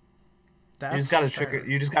off. That's You just got to fair. trick it.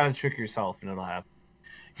 You just got to trick yourself and it'll happen.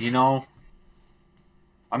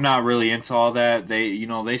 I'm not really into all that.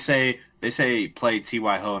 They say play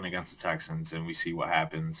T.Y. Hilton against the Texans, and we see what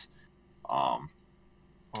happens. Oh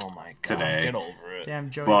my god! Today. Get over it. Damn,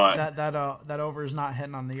 Joey, But- that over is not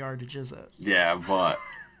hitting on the yardage, is it? Yeah, but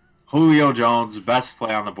Julio Jones, best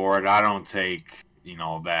play on the board. I don't take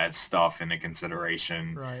that stuff into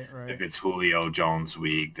consideration. Right. If it's Julio Jones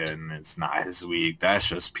week, then it's not his week. That's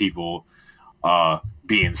just people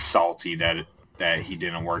being salty that he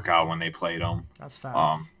didn't work out when they played him. That's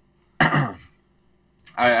fast.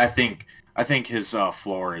 I think his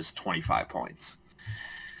floor is 25 points.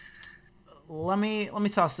 Let me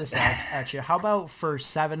toss this at you. How about for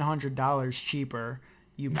 $700 cheaper,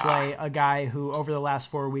 you play a guy who over the last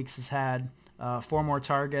 4 weeks has had 4 more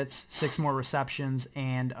targets, 6 more receptions,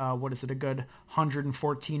 and a good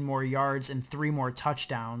 114 more yards and 3 more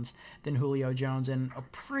touchdowns than Julio Jones, and a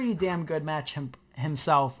pretty damn good match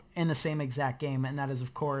himself in the same exact game, and that is,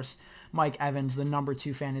 of course, Mike Evans, the number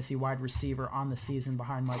 2 fantasy wide receiver on the season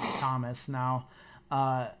behind Michael Thomas. Now,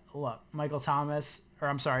 look,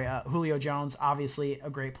 Julio Jones, obviously a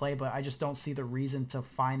great play, but I just don't see the reason to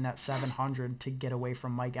find that 700 to get away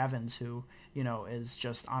from Mike Evans, who, is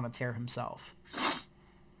just on a tear himself.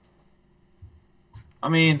 I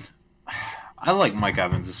mean, I like Mike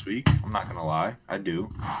Evans this week. I'm not gonna lie, I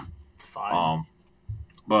do. It's fine.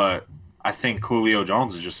 But I think Julio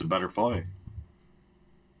Jones is just a better play.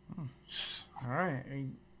 All right,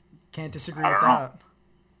 you can't disagree I with don't know.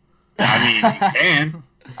 that. I mean, you can.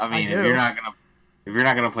 I mean, do. if you're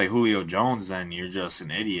not gonna play Julio Jones, then you're just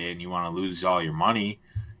an idiot and you want to lose all your money.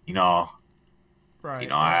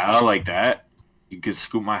 Right. I like that. You could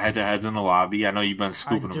scoop my head-to-heads in the lobby. I know you've been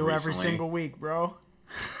scooping I them do every recently. single week, bro.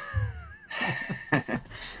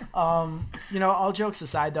 All jokes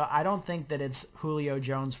aside, though, I don't think that it's Julio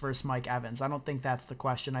Jones versus Mike Evans. I don't think that's the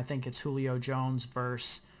question. I think it's Julio Jones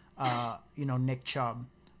versus, Nick Chubb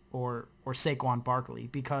or Saquon Barkley,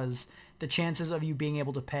 because the chances of you being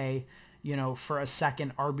able to pay, for a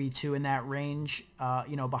second RB2 in that range,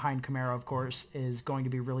 behind Kamara, of course, is going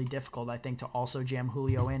to be really difficult, I think, to also jam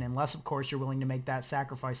Julio in, unless, of course, you're willing to make that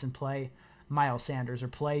sacrifice and play Miles Sanders or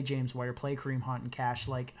play James White or play Kareem Hunt and cash.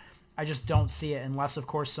 Like, I just don't see it unless, of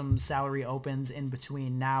course, some salary opens in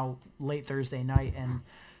between now, late Thursday night and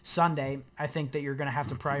Sunday. I think that you're going to have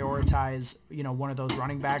to prioritize, one of those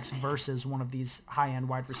running backs versus one of these high-end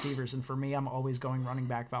wide receivers. And for me, I'm always going running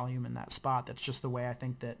back volume in that spot. That's just the way I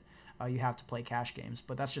think that you have to play cash games.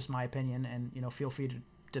 But that's just my opinion, and, feel free to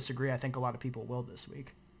disagree. I think a lot of people will this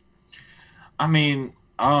week. I mean,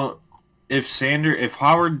 if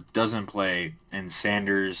Howard doesn't play and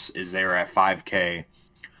Sanders is there at 5K,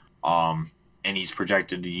 and he's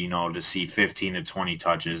projected to, to see 15 to 20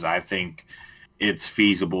 touches, I think it's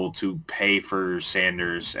feasible to pay for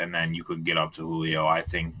Sanders and then you could get up to Julio. I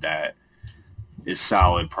think that is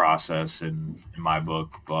solid process in my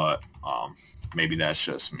book, but maybe that's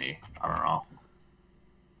just me. I don't know.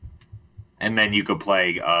 And then you could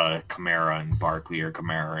play Kamara and Barkley or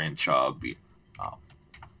Kamara and Chubb.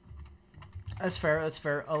 That's fair.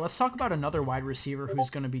 Let's talk about another wide receiver who's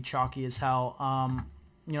going to be chalky as hell.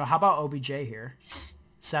 How about OBJ here?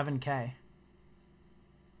 7K.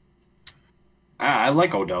 I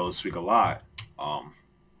like Odell this week a lot.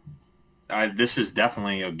 this is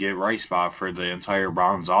definitely a get right spot for the entire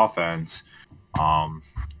Browns offense.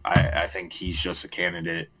 I think he's just a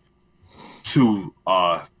candidate to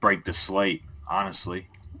break the slate, honestly.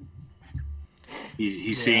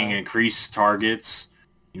 He's seeing increased targets,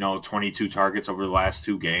 22 targets over the last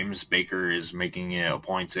 2 games. Baker is making it a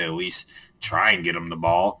point to at least try and get him the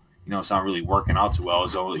ball. It's not really working out too well.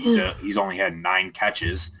 He's only had 9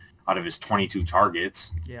 catches out of his 22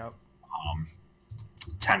 targets. Yeah.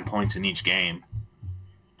 10 points in each game.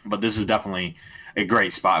 But this is definitely a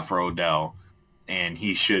great spot for Odell, and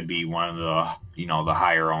he should be one of the, the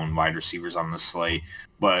higher owned wide receivers on the slate.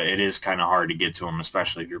 But it is kind of hard to get to him,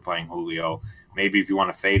 especially if you're playing Julio. Maybe if you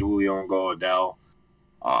want to fade Julio and go Odell,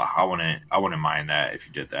 I wouldn't mind that if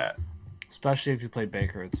you did that. Especially if you play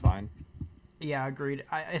Baker, it's fine. Yeah, agreed.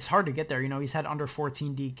 It's hard to get there. He's had under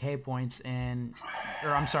 14 DK points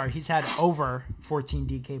he's had over 14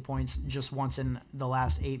 DK points just once in the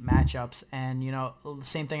last 8 matchups. And, the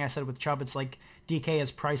same thing I said with Chubb. It's like DK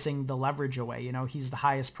is pricing the leverage away. He's the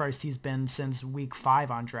highest priced he's been since week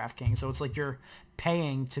 5 on DraftKings. So it's like you're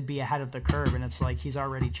paying to be ahead of the curve, and it's like he's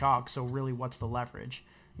already chalk. So really, what's the leverage?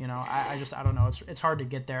 I don't know. It's hard to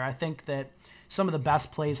get there. I think that some of the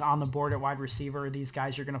best plays on the board at wide receiver are these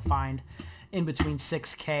guys you're going to find in between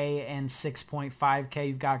 6K and 6.5K.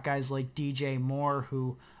 You've got guys like DJ Moore,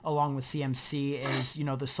 who, along with CMC, is,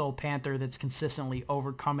 the sole Panther that's consistently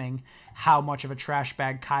overcoming how much of a trash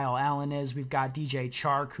bag Kyle Allen is. We've got DJ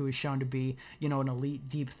Chark, who is shown to be, an elite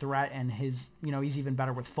deep threat, and he's even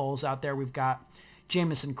better with Foles out there. We've got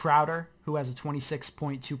Jamison Crowder, who has a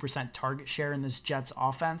 26.2% target share in this Jets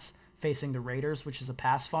offense, facing the Raiders, which is a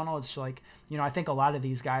pass funnel. It's like, I think a lot of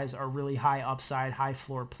these guys are really high upside, high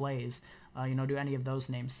floor plays. Do any of those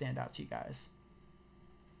names stand out to you guys?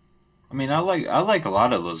 I mean, I like a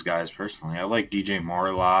lot of those guys personally. I like DJ Moore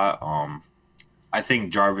a lot. I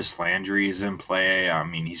think Jarvis Landry is in play. I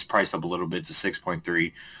mean, he's priced up a little bit to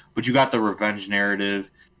 6.3, but you got the revenge narrative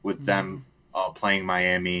with them playing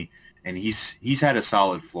Miami, and he's had a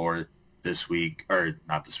solid floor this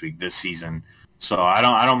season. So I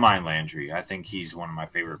don't mind Landry. I think he's one of my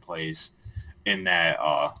favorite plays in that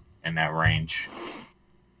range.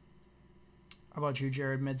 How about you,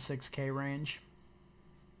 Jared? Mid 6K range?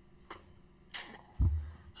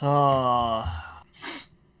 I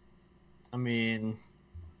mean,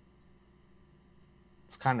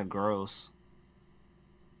 it's kind of gross.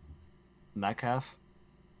 Metcalf.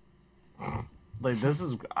 Like, this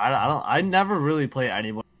is I never really play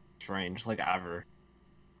anyone in this range, like, ever.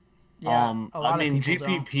 Yeah, I mean,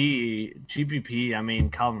 GPP. I mean,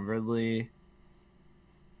 Calvin Ridley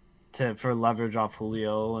for leverage off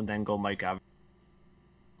Julio, and then go Mike Evans.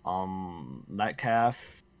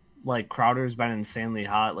 Metcalf, like, Crowder's been insanely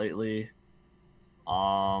hot lately.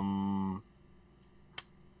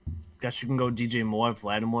 Guess you can go DJ Moore if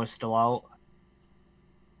Lattimore's still out.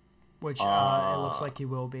 Which it looks like he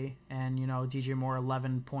will be. And, DJ Moore,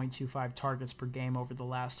 11.25 targets per game over the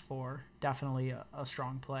last 4. Definitely a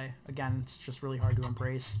strong play. Again, it's just really hard to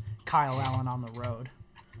embrace Kyle Allen on the road.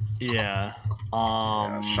 Yeah.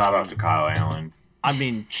 Shout out to Kyle Allen. I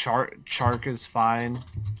mean, Chark is fine.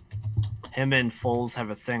 Him and Foles have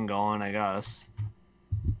a thing going, I guess.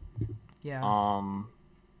 Yeah.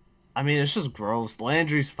 I mean, it's just gross.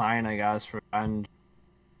 Landry's fine, I guess, and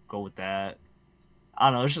go with that. I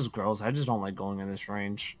don't know, it's just gross. I just don't like going in this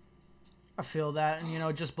range. I feel that.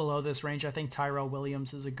 And, just below this range, I think Tyrell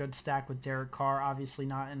Williams is a good stack with Derek Carr. Obviously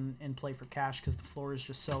not in play for cash because the floor is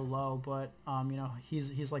just so low. But,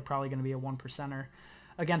 he's like probably going to be a 1%er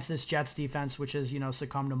against this Jets defense, which has,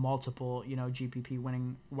 succumbed to multiple, GPP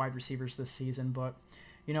winning wide receivers this season. But,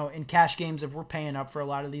 in cash games, if we're paying up for a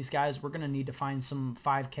lot of these guys, we're going to need to find some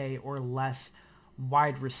 5K or less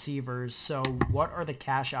wide receivers. So what are the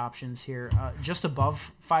cash options here? Just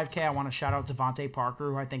above 5K, I want to shout out Devontae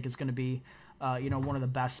Parker, who I think is going to be, one of the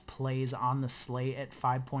best plays on the slate at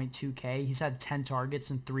 5.2K. He's had 10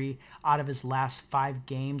 targets in 3 out of his last 5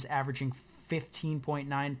 games, averaging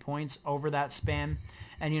 15.9 points over that span.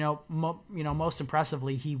 And, most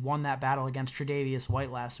impressively, he won that battle against Tre'Davious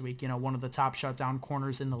White last week, one of the top shutdown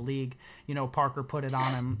corners in the league. Parker put it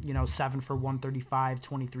on him, 7 for 135,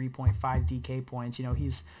 23.5 DK points.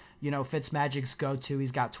 He's, Fitzmagic's go-to.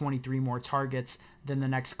 He's got 23 more targets than the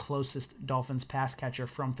next closest Dolphins pass catcher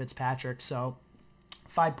from Fitzpatrick. So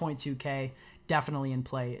 5.2K, definitely in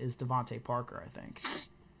play is Devontae Parker, I think.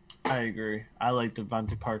 I agree. I like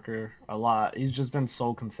Devontae Parker a lot. He's just been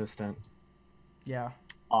so consistent. Yeah.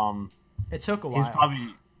 It took a while. He's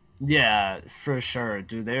probably, yeah, for sure,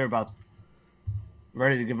 dude. They were about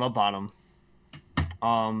ready to give up on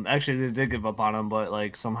him. Actually, they did give up on him, but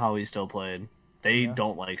like somehow he still played. They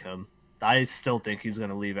don't like him. I still think he's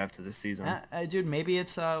gonna leave after the season. Dude, maybe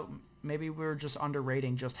it's maybe we're just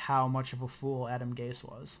underrating just how much of a fool Adam Gase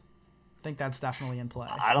was. I think that's definitely in play.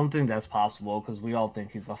 I don't think that's possible because we all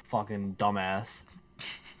think he's a fucking dumbass.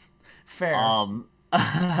 Fair.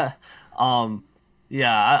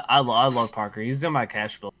 Yeah, I love Parker. He's in my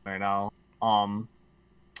cash build right now.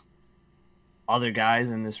 Other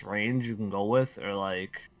guys in this range you can go with are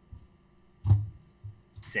like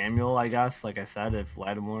Samuel, I guess. Like I said, if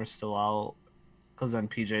Lattimore's still out, because then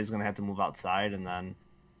PJ is gonna have to move outside, and then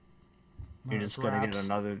you're just gonna get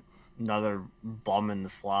another bum in the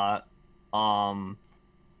slot. I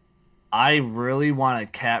really want to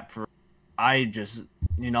cap for. I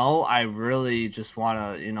really just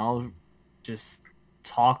want to, just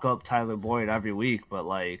talk up Tyler Boyd every week, but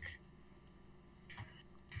like,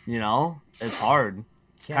 it's hard.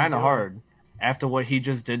 It's kind of hard after what he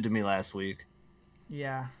just did to me last week.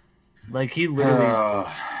 Yeah. Like he literally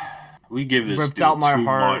we give this ripped dude out my too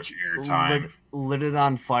heart, much airtime. lit it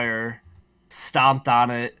on fire, stomped on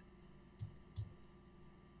it,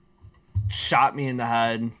 shot me in the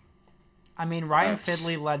head. I mean, Ryan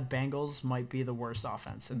Finley-led Bengals might be the worst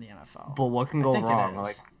offense in the NFL. But what can go wrong?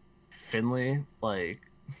 Like Finley,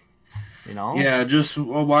 Yeah, just a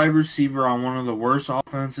wide receiver on one of the worst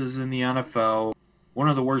offenses in the NFL, one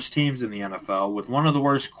of the worst teams in the NFL, with one of the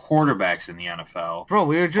worst quarterbacks in the NFL. Bro,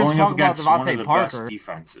 we were just talking about Devontae Parker. Best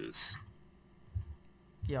defenses.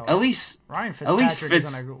 Yo, at least Ryan Fitzpatrick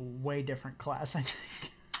is in a way different class, I think.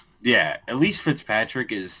 Yeah, at least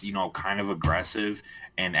Fitzpatrick is, kind of aggressive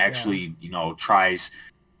and actually, tries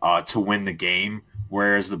to win the game,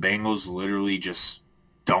 whereas the Bengals literally just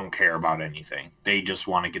don't care about anything. They just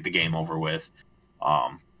want to get the game over with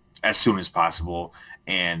as soon as possible.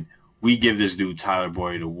 And we give this dude Tyler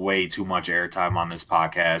Boyd way too much airtime on this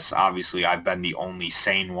podcast. Obviously, I've been the only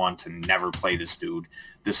sane one to never play this dude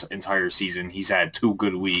this entire season. He's had 2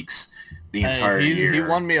 good weeks the entire year. He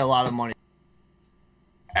won me a lot of money.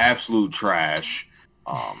 Absolute trash.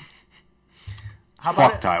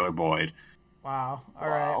 Fuck Tyler Boyd. Wow. All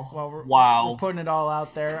right. Well, we're putting it all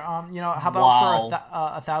out there. How about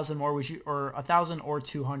for 1,000 more? Would you, or 1,000 or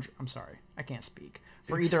 200? I'm sorry, I can't speak.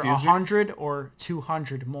 For either 100 or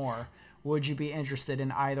 200 more, would you be interested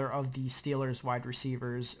in either of the Steelers wide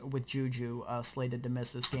receivers with Juju slated to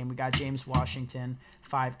miss this game? We got James Washington,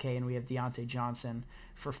 5K, and we have Deontay Johnson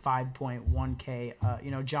for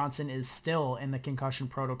 5.1K. Johnson is still in the concussion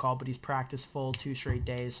protocol, but he's practiced full 2 straight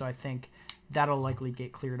days, so I think that'll likely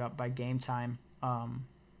get cleared up by game time.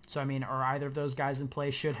 So, I mean, are either of those guys in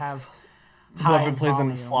play? Should have whoever plays in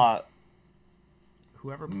the slot.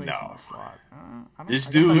 Whoever plays in the slot. This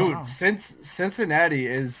dude, since Cincinnati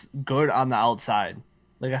is good on the outside,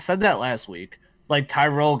 like I said that last week, like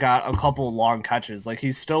Tyrell got a couple long catches. Like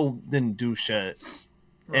he still didn't do shit.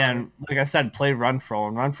 Right. And like I said, play Renfro,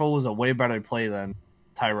 and Renfro was a way better play than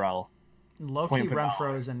Tyrell. Low-key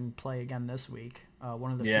Renfro is in play again this week.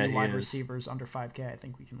 One of the few wide receivers under 5K I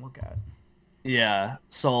think we can look at. Yeah,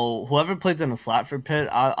 so whoever plays in the slot for Pitt,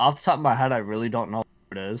 off the top of my head, I really don't know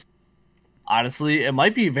who it is. Honestly, it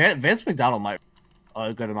might be Vance McDonald might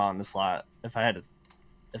a good amount in the slot if I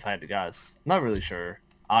had to guess. Not really sure,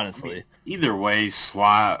 honestly. I mean, either way,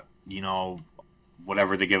 slot,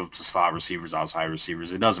 whatever they give up to slot receivers, outside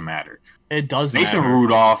receivers, it doesn't matter. It does Mason matter.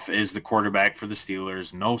 Rudolph is the quarterback for the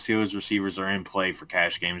Steelers. No Steelers receivers are in play for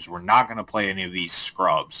cash games. We're not going to play any of these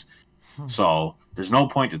scrubs. So there's no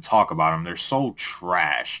point to talk about them. They're so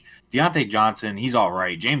trash. Deontay Johnson, he's all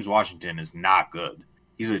right. James Washington is not good.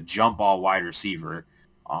 He's a jump ball wide receiver.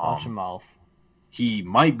 Watch your mouth. He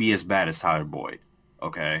might be as bad as Tyler Boyd.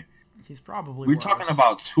 Okay. He's probably We're talking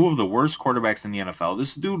about 2 of the worst quarterbacks in the NFL.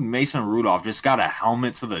 This dude, Mason Rudolph, just got a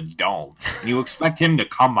helmet to the dome. And you expect him to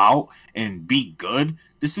come out and be good?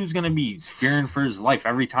 This dude's going to be fearing for his life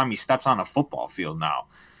every time he steps on a football field now.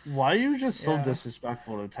 Why are you just so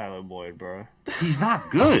disrespectful to Tyler Boyd, bro? He's not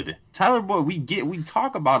good. Tyler Boyd, we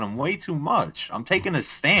talk about him way too much. I'm taking a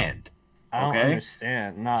stand. I don't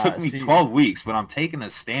understand. Nah, it took me 12 weeks, but I'm taking a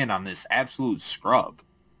stand on this absolute scrub.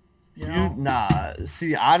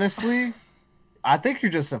 See, honestly, I think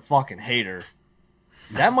you're just a fucking hater.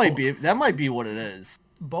 That might be what it is.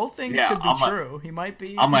 Both things could be true. He might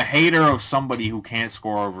be. I'm a hater of somebody who can't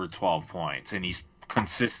score over 12 points, and he's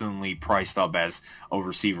consistently priced up as a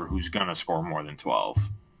receiver who's gonna score more than 12.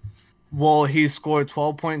 Well, he scored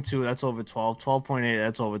 12.2, that's over 12, 12.8,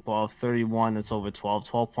 that's over 12, 31, that's over 12,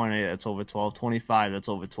 12.8, that's over 12, 25, that's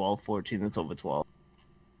over 12, 14, that's over 12.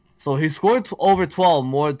 So he scored over 12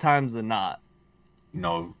 more times than not.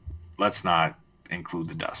 No, let's not include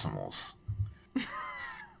the decimals.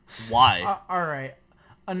 Why? All right.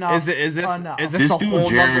 Enough. Is Enough. this This a dude whole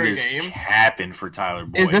Jared number is game? capping for Tyler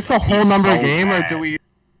Boyd. Is this a Like, whole he's number so game, bad. or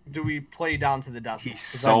do we play down to the decimal?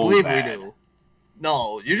 He's 'Cause so I believe bad. we do.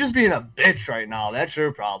 No, you're just being a bitch right now. That's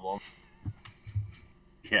your problem.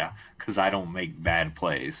 Yeah, because I don't make bad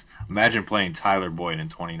plays. Imagine playing Tyler Boyd in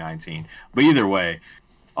 2019. But either way,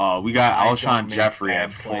 we got I Alshon don't make Jeffrey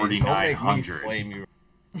bad at plays. Don't make me 4,900. flame you.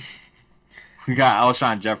 We got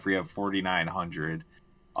Alshon Jeffrey at 4,900.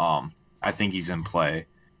 I think he's in play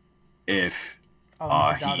if Oh,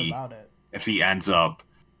 no doubt about it. if he ends up,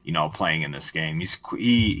 playing in this game.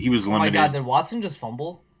 He was Oh my limited. god, did Watson just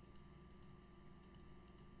fumble?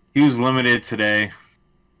 He was limited today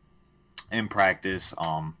in practice.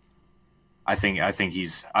 I think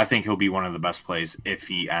he'll be one of the best plays if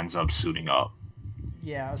he ends up suiting up.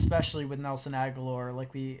 Yeah, especially with Nelson Aguilar,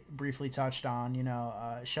 like we briefly touched on,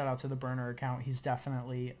 shout out to the burner account. He's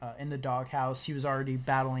definitely in the doghouse. He was already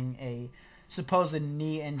battling a supposed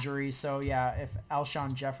knee injury. So yeah, if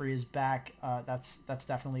Alshon Jeffrey is back, that's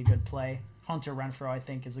definitely a good play. Hunter Renfrow, I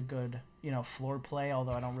think, is a good, floor play,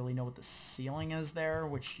 although I don't really know what the ceiling is there,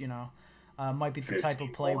 which, might be the type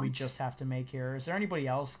of play we just have to make here. Is there anybody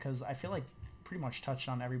else? Because I feel like pretty much touched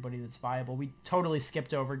on everybody that's viable. We totally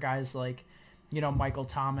skipped over guys like, Michael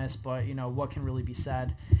Thomas, but, what can really be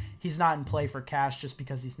said? He's not in play for cash just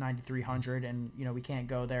because he's 9,300 and, we can't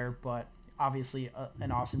go there, but obviously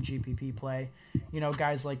an awesome GPP play.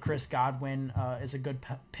 Guys like Chris Godwin is a good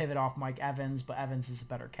pivot off Mike Evans, but Evans is a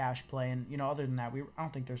better cash play. And, other than that, I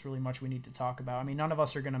don't think there's really much we need to talk about. I mean, none of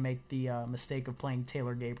us are going to make the mistake of playing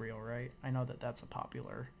Taylor Gabriel, right? I know that that's a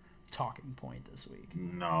popular talking point this week.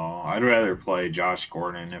 No, I'd rather play Josh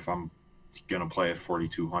Gordon if I'm going to play a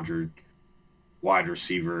 4,200 wide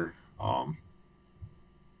receiver. I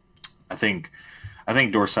think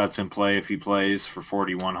Dorsett's in play. If he plays for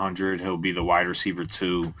 4,100, he'll be the wide receiver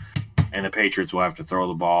 2, and the Patriots will have to throw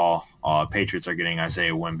the ball. Patriots are getting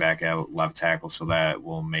Isaiah Wynn back at left tackle, so that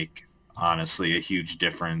will make, honestly, a huge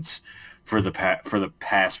difference for the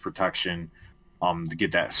pass protection to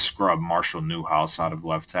get that scrub Marshall Newhouse out of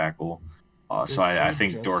left tackle. So I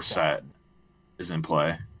think Dorsett is in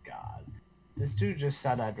play. God, this dude just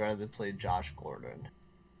said I'd rather play Josh Gordon.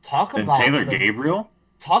 Talk Then about Taylor Gabriel?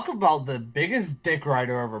 Talk about the biggest dick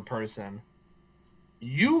rider of a person.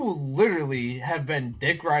 You literally have been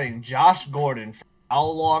dick riding Josh Gordon for how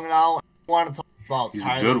long now? You want to talk about He's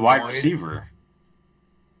Tyler a good wide Boyd? receiver.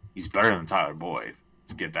 He's better than Tyler Boyd.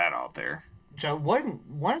 Let's get that out there.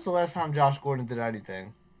 When's the last time Josh Gordon did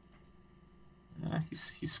anything? Yeah,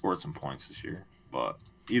 he scored some points this year. But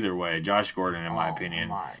either way, Josh Gordon, in my opinion,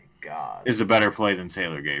 my God, is a better play than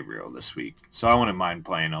Taylor Gabriel this week. So I wouldn't mind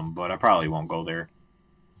playing him, but I probably won't go there.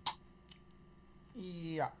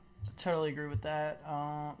 Yeah, totally agree with that.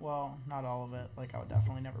 Well, not all of it. Like, I would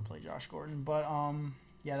definitely never play Josh Gordon. But,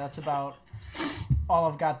 yeah, that's about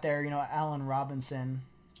all I've got there. Allen Robinson,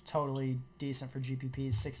 totally decent for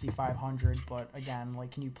GPPs, 6,500. But, again,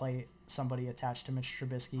 like, can you play somebody attached to Mitch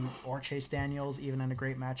Trubisky or Chase Daniels, even in a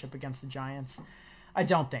great matchup against the Giants? I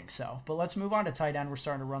don't think so. But let's move on to tight end. We're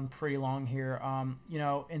starting to run pretty long here.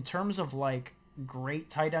 In terms of, like, great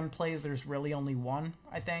tight end plays, there's really only one,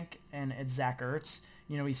 I think, and it's Zach Ertz.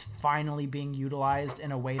 He's finally being utilized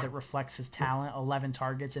in a way that reflects his talent. 11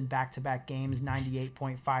 targets in back-to-back games,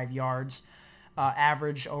 98.5 yards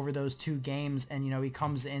average over those 2 games, and he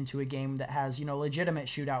comes into a game that has legitimate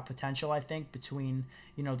shootout potential, I think, between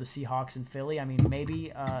the Seahawks and Philly. I mean,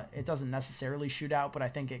 maybe it doesn't necessarily shoot out, but I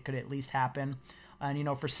think it could at least happen. And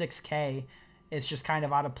for 6K, it's just kind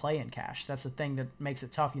of out of play in cash. That's the thing that makes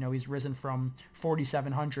it tough. He's risen from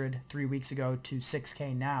 4,700 3 weeks ago to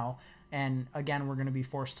 6K now. And again, we're going to be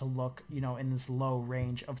forced to look, in this low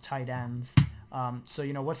range of tight ends. So,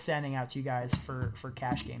 what's standing out to you guys for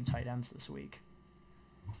cash game tight ends this week?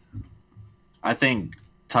 I think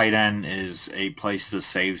tight end is a place to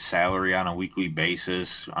save salary on a weekly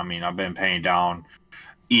basis. I mean, I've been paying down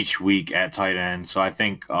each week at tight end. So I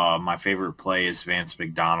think my favorite play is Vance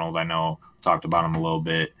McDonald. I know I talked about him a little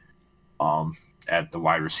bit at the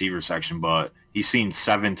wide receiver section, but he's seen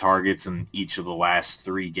 7 targets in each of the last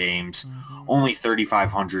 3 games. Mm-hmm. Only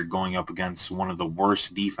 3,500 going up against one of the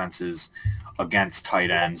worst defenses against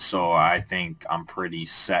tight ends. So I think I'm pretty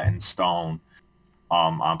set in stone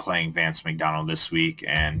on playing Vance McDonald this week.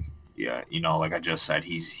 And yeah, like I just said,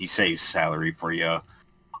 he saves salary for you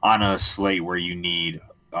on a slate where you need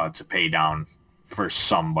to pay down for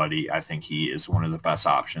somebody. I think he is one of the best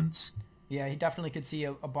options. Yeah, he definitely could see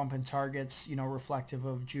a bump in targets, reflective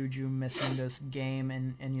of Juju missing this game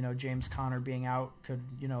and James Conner being out could,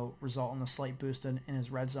 result in a slight boost in his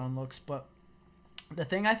red zone looks. But the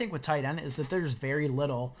thing I think with tight end is that there's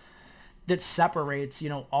that separates,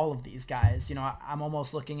 all of these guys. I'm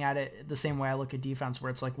almost looking at it the same way I look at defense, where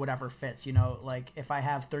it's like whatever fits. Like if I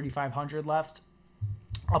have 3,500 left,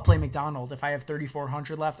 I'll play McDonald. If I have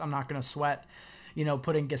 3,400 left, I'm not going to sweat,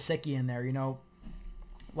 putting Gesicki in there.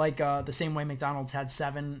 Like the same way McDonald's had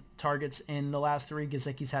 7 targets in the last 3,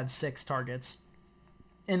 Gesicki's had 6 targets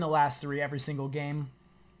in the last 3 every single game.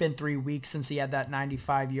 Been 3 weeks since he had that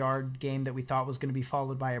 95-yard game that we thought was going to be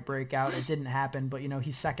followed by a breakout. It didn't happen, but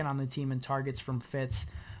he's second on the team in targets from Fitz,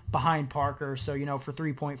 behind Parker. So for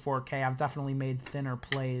 3.4K, I've definitely made thinner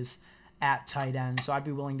plays at tight end. So I'd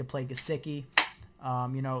be willing to play Gesicki.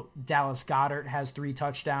 Dallas Goedert has 3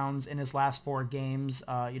 touchdowns in his last 4 games.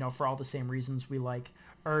 For all the same reasons we like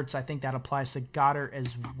Ertz, I think that applies to Goddard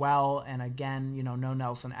as well. And again, no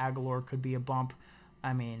Nelson Aguilar could be a bump.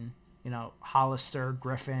 I mean, Hollister,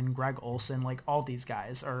 Griffin, Greg Olsen, like all these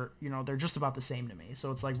guys are, they're just about the same to me.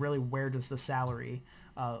 So it's like, really, where does the salary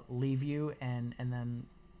leave you, and then,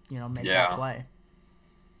 make that play.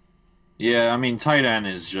 Yeah, I mean, tight end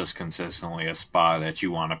is just consistently a spot that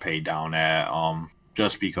you want to pay down at,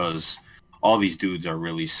 just because all these dudes are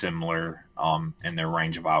really similar in their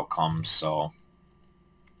range of outcomes. So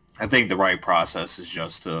I think the right process is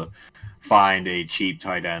just to find a cheap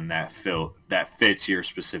tight end that fits your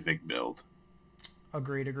specific build.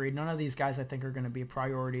 Agreed. None of these guys I think are going to be a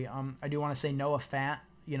priority. I do want to say Noah Fant,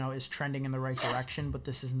 is trending in the right direction, but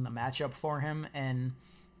this isn't the matchup for him. And,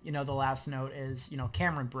 the last note is,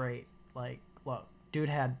 Cameron Brate, like, look, dude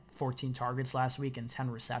had 14 targets last week and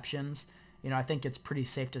 10 receptions. I think it's pretty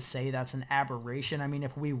safe to say that's an aberration. I mean,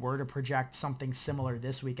 if we were to project something similar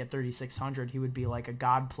this week at 3,600, he would be like a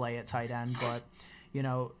god play at tight end. But,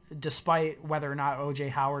 despite whether or not O.J.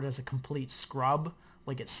 Howard is a complete scrub,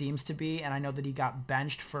 like it seems to be, and I know that he got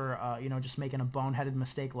benched for, just making a boneheaded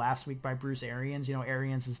mistake last week by Bruce Arians.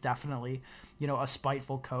 Arians is definitely, a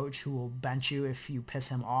spiteful coach who will bench you if you piss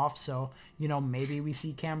him off. So, maybe we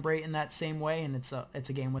see Cam Brate in that same way, and it's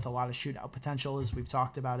a game with a lot of shootout potential, as we've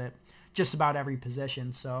talked about it, just about every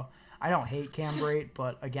position. So I don't hate Cam Brate,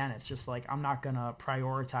 but again, it's just like I'm not going to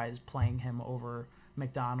prioritize playing him over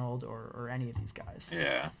McDonald or any of these guys.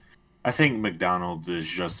 Yeah. I think McDonald is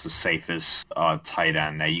just the safest tight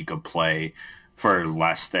end that you could play for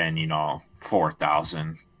less than,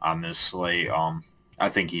 4,000 on this slate. I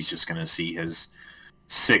think he's just going to see his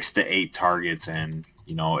 6 to 8 targets, and,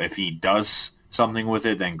 if he does something with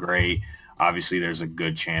it, then great. Obviously, there's a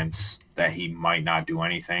good chance that he might not do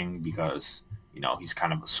anything because, he's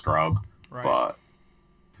kind of a scrub. Right. But,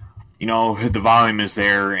 the volume is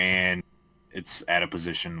there, and it's at a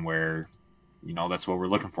position where, that's what we're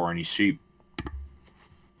looking for, and he's cheap.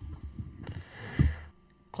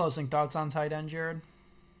 Closing thoughts on tight end, Jared?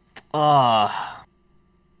 I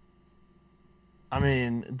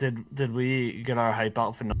mean, did we get our hype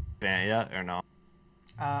out for no Fant yet, or no?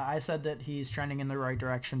 I said that he's trending in the right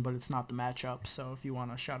direction, but it's not the matchup. So if you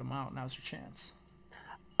want to shout him out, now's your chance.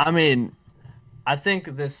 I mean, I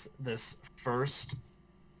think this first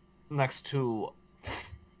next to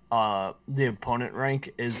the opponent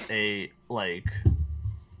rank is a, like,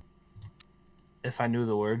 if I knew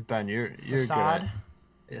the word, Ben, you're Facade?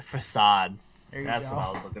 good at facade. That's go. what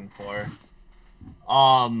I was looking for.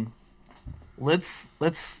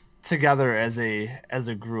 Let's together as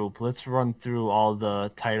a group, let's run through all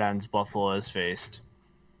the tight ends Buffalo has faced,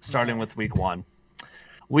 starting with week 1.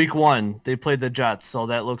 Week 1, they played the Jets, so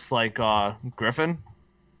that looks like Griffin.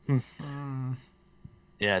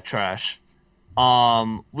 Yeah, trash.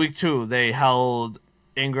 Week 2, they held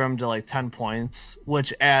Ingram to like 10 points,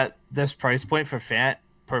 which at this price point for Fant,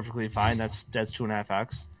 perfectly fine. That's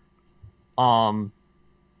 2.5x.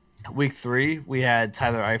 Week 3, we had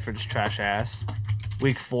Tyler Eifert's trash ass.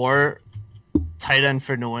 Week 4, tight end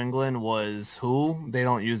for New England was who? They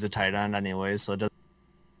don't use a tight end anyway, so it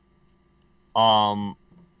doesn't.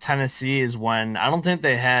 Tennessee is when I don't think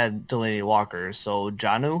they had Delaney Walker, so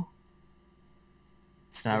Janu.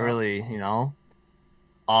 It's not really,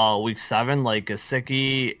 Week 7, like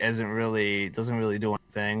Gesicki doesn't really do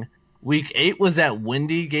anything. Week 8 was that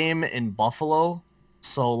windy game in Buffalo.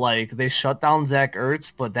 So, like, they shut down Zach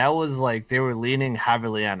Ertz, but that was, like, they were leaning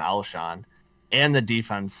heavily on Alshon. And the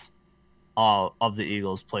defense of the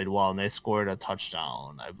Eagles played well, and they scored a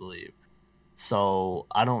touchdown, I believe. So,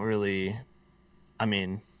 I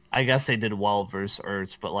guess they did well versus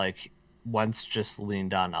Ertz, but, like, Wentz just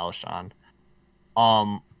leaned on Alshon.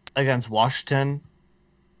 Against Washington,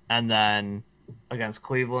 and then against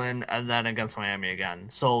Cleveland, and then against Miami again.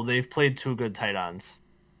 So, they've played 2 good tight ends.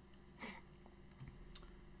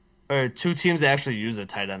 Or 2 teams that actually use a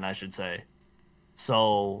tight end, I should say.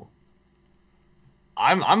 So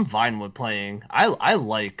I'm fine with playing. I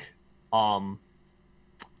like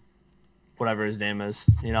whatever his name is,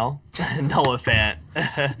 Noah Fant.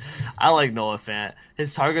 I like Noah Fant.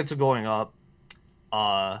 His targets are going up.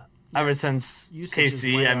 Ever since Usage is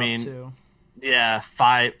KC, way I up, mean, too. yeah,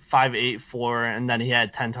 5, 8, 4, and then he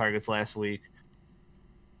had 10 targets last week.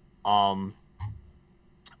 One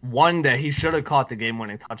that he should have caught the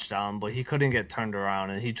game-winning touchdown, but he couldn't get turned around,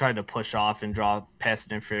 and he tried to push off and draw pass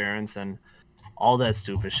interference and all that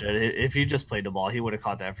stupid shit. If he just played the ball, he would have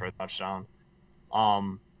caught that for a touchdown.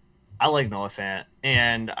 I like Noah Fant,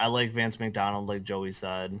 and I like Vance McDonald, like Joey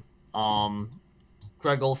said.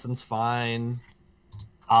 Greg Olson's fine.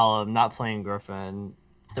 I'm not playing Griffin.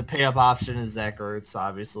 The pay-up option is Zach Ertz,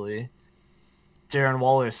 obviously. Darren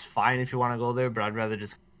Waller's fine if you want to go there, but I'd rather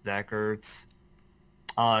just Zach Ertz.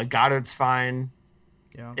 Goddard's fine.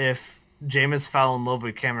 Yeah. If Jameis fell in love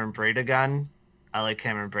with Cameron Braid again, I like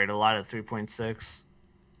Cameron Braid a lot at 3.6.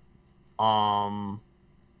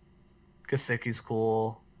 Gesicki's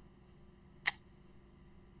cool.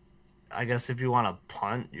 I guess if you want to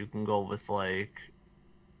punt, you can go with like...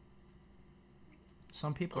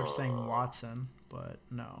 Some people are saying Watson, but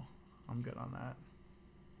no, I'm good on that.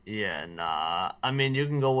 Yeah, nah. I mean, you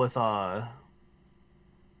can go with I'm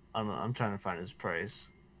trying to find his price.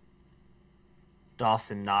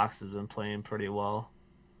 Dawson Knox has been playing pretty well.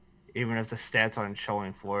 Even if the stats aren't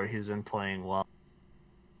showing for it, he's been playing well.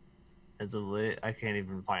 As of late, I can't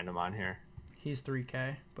even find him on here. He's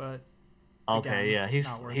 3K, but okay, again, yeah,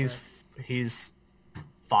 he's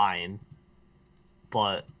fine,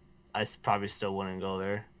 but I probably still wouldn't go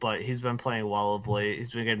there. But he's been playing well of late.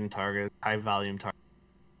 He's been getting targets, high volume targets,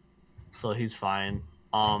 so he's fine.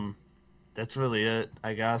 That's really it,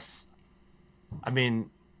 I guess. I mean,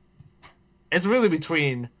 it's really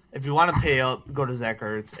between, if you want to pay up, go to Zach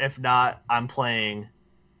Ertz. If not, I'm playing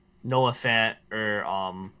Noah Fant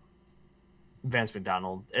or Vance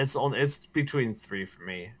McDonald. It's between three for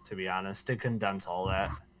me, to be honest, to condense all that.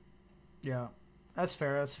 Yeah, that's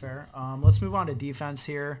fair. That's fair. Let's move on to defense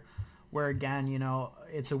here, where again,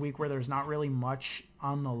 it's a week where there's not really much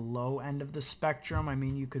on the low end of the spectrum. I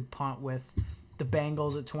mean, you could punt with the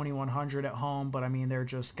Bengals at 2,100 at home, but I mean, they're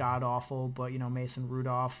just god awful. But Mason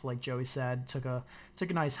Rudolph, like Joey said, took a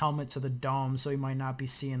nice helmet to the dome, so he might not be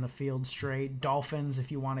seeing the field straight. Dolphins,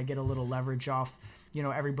 if you want to get a little leverage off,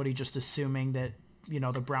 everybody just assuming that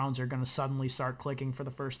the Browns are going to suddenly start clicking for the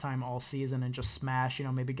first time all season and just smash,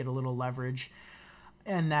 maybe get a little leverage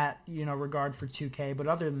in that, regard for 2K. But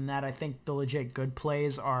other than that, I think the legit good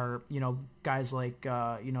plays are, guys like,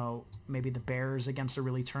 maybe the Bears against a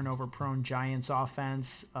really turnover-prone Giants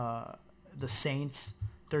offense. The Saints,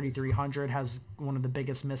 3,300, has one of the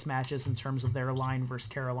biggest mismatches in terms of their line versus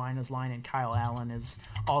Carolina's line, and Kyle Allen is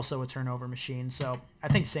also a turnover machine. So I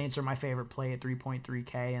think Saints are my favorite play at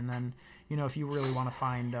 3.3K, and then, if you really want to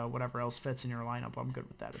find whatever else fits in your lineup, I'm good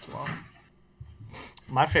with that as well.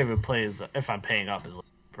 My favorite play is, if I'm paying up, is like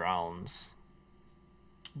Browns.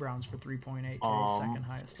 Browns for 3.8K, second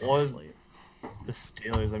highest on or the slate. The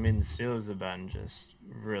Steelers. I mean, the Steelers have been just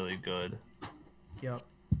really good. Yep.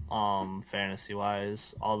 Fantasy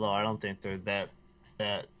wise, although I don't think they're that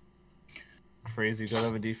crazy good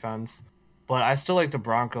of a defense, but I still like the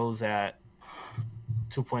Broncos at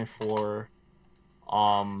 2.4.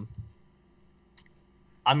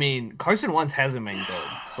 I mean, Carson Wentz hasn't been good,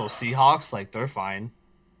 so Seahawks, like, they're fine.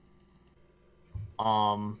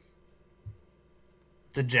 The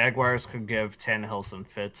Jaguars could give Tannehill some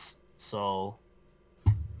fits, so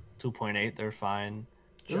 2.8, they're fine.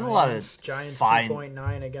 There's a lot of Giants fine.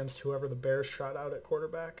 2.9 against whoever the Bears trot out at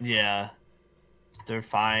quarterback. Yeah, they're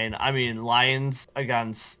fine. I mean, Lions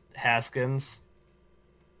against Haskins.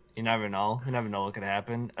 You never know. You never know what could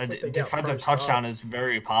happen. A like defensive touchdown is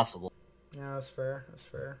very possible. Yeah, that's fair. That's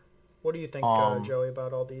fair. What do you think, Joey,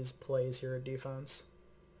 about all these plays here at defense?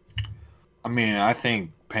 I mean, I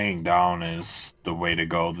think paying down is the way to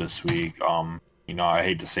go this week. I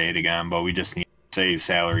hate to say it again, but we just need to save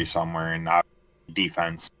salary somewhere, and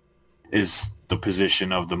defense is the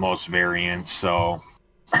position of the most variance. So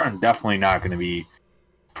definitely not going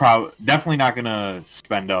to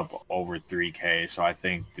spend up over 3K. So I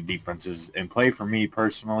think the defenses in play for me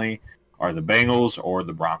personally are the Bengals or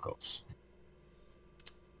the Broncos.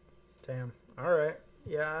 Damn. All right.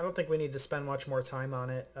 Yeah, I don't think we need to spend much more time on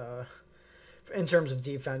it in terms of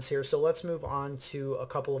defense here. So let's move on to a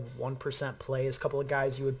couple of 1% plays, a couple of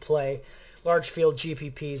guys you would play. Large field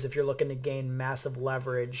GPPs if you're looking to gain massive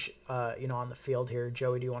leverage, on the field here.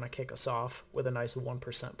 Joey, do you want to kick us off with a nice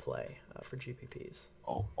 1% play for GPPs?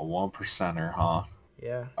 Oh, a 1%er, huh?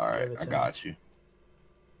 Yeah. All right, I got you.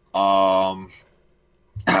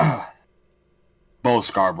 Bo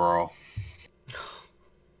Scarborough.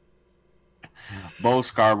 Bo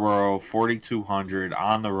Scarborough, 4,200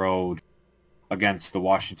 on the road against the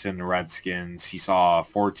Washington Redskins. He saw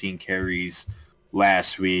 14 carries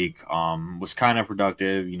last week. Was kind of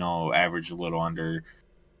productive, averaged a little under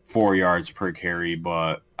 4 yards per carry,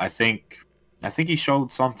 but I think he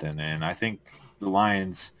showed something, and I think the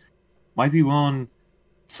Lions might be willing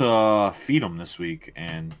to feed him this week.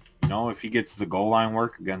 And if he gets the goal line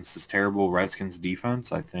work against this terrible Redskins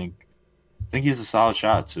defense, I think he has a solid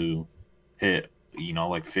shot to hit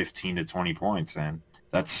like 15 to 20 points, and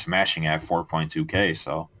that's smashing at 4.2K.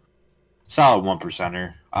 So solid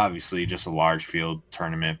 1%er. Obviously, just a large field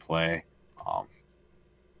tournament play. But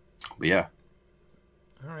yeah.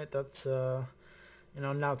 All right, that's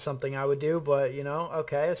not something I would do, but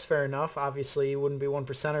okay, it's fair enough. Obviously, he wouldn't be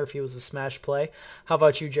 1%er if he was a smash play. How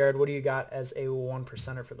about you, Jared? What do you got as a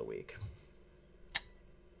 1%er for the week?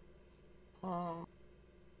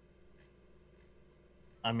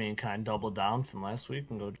 I mean, can I double down from last week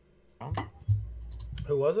and go John Brown?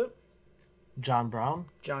 Who was it? John Brown?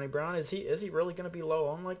 Johnny Brown. Is he really going to be low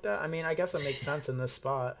owned like that? I mean, I guess it makes sense in this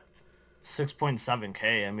spot.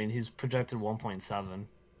 6.7K. I mean, he's projected 1.7.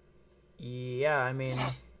 Yeah, I mean,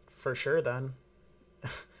 for sure then.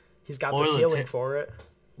 He's got the ceiling for it.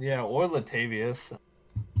 Yeah, or Latavius.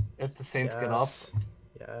 If the Saints get up.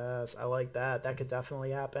 Yes, I like that. That could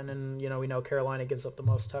definitely happen. And, we know Carolina gives up the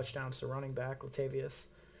most touchdowns to running back, Latavius.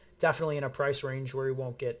 Definitely in a price range where he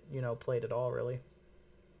won't get, played at all, really.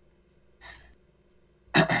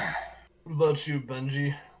 What about you,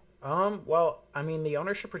 Benji? Well, I mean, the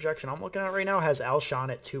ownership projection I'm looking at right now has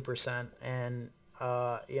Alshon at 2%. And,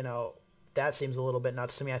 that seems a little bit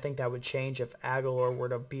nuts to me. I think that would change if Aguilar were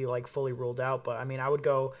to be, fully ruled out. But, I mean, I would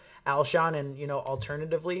go Alshon and,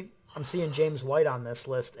 alternatively, I'm seeing James White on this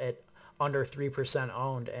list at under 3%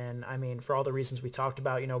 owned. And, I mean, for all the reasons we talked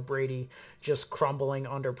about, Brady just crumbling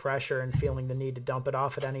under pressure and feeling the need to dump it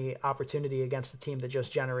off at any opportunity against a team that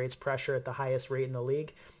just generates pressure at the highest rate in the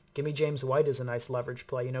league. Give me James White as a nice leverage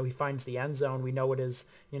play. He finds the end zone. We know what his,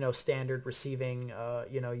 standard receiving,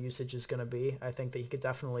 usage is going to be. I think that he could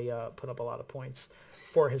definitely put up a lot of points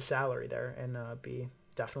for his salary there and be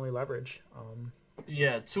definitely leverage.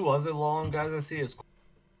 Yeah, two other long guys I see is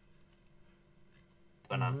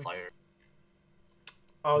been on fire.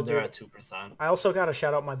 Oh, they're dude, at 2%. I also got to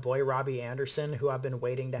shout out my boy Robbie Anderson, who I've been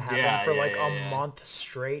waiting to have him for a month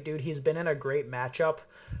straight. Dude, he's been in a great matchup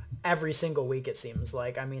every single week, it seems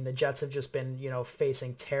like. I mean, the Jets have just been,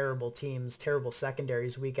 facing terrible teams, terrible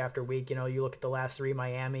secondaries week after week. You look at the last three,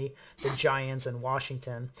 Miami, the Giants, and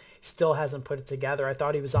Washington. Still hasn't put it together. I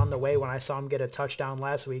thought he was on the way when I saw him get a touchdown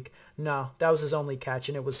last week. No, that was his only catch,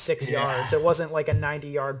 and it was 6 yards. It wasn't like a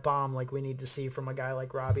 90-yard bomb like we need to see from a guy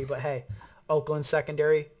like Robbie. But, hey, Oakland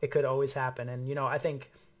secondary, it could always happen. And, I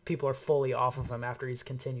think people are fully off of him after he's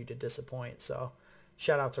continued to disappoint. So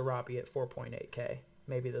shout out to Robbie at 4.8K.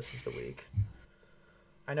 Maybe this is the week.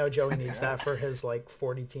 I know Joey needs that for his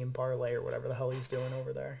 40-team parlay or whatever the hell he's doing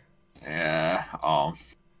over there. Yeah.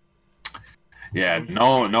 No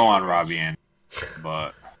on Robbie Anderson,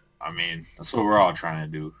 but I mean that's what we're all trying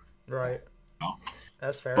to do. Right.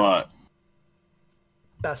 That's fair. But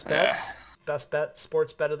best bets, best bet,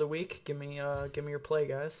 sports bet of the week. Give me your play,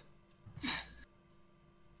 guys.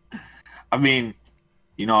 I mean,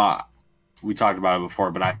 we talked about it before,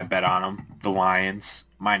 but I bet on them. The Lions,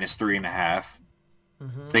 -3.5. I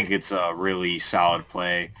think it's a really solid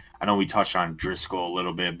play. I know we touched on Driscoll a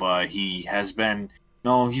little bit, but he's been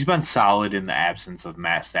solid in the absence of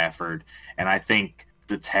Matt Stafford. And I think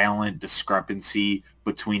the talent discrepancy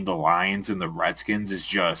between the Lions and the Redskins is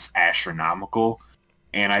just astronomical.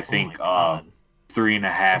 And I think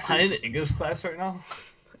 3.5 is in English class right now.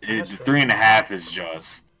 3.5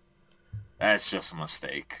 is that's just a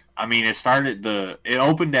mistake. I mean, it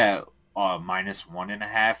opened at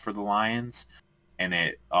 -1.5 for the Lions, and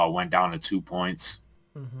it went down to 2 points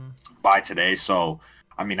by today. So,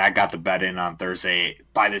 I mean, I got the bet in on Thursday.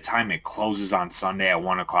 By the time it closes on Sunday at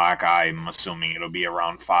 1 o'clock, I'm assuming it'll be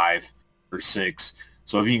around 5 or 6.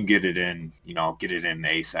 So if you can get it in, get it in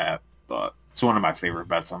ASAP. But it's one of my favorite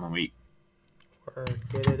bets on the week. Or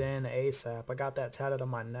get it in ASAP. I got that tatted on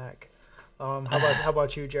my neck. How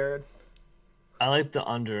about you, Jared? I like the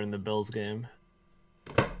under in the Bills game.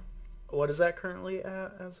 What is that currently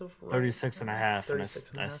at as of right? 36.5, and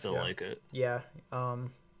I still like it. Yeah. I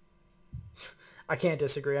can't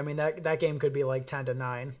disagree. I mean, that game could be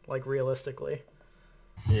 10-9, realistically.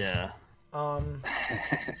 Yeah. I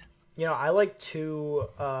like two.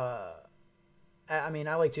 I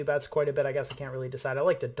like two bets quite a bit. I guess I can't really decide. I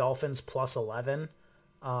like the Dolphins +11.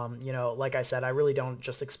 Like I said, I really don't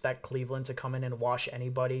just expect Cleveland to come in and wash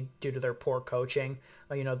anybody due to their poor coaching.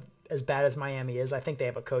 as bad as Miami is, I think they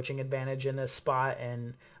have a coaching advantage in this spot,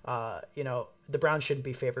 and the Browns shouldn't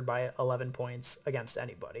be favored by 11 points against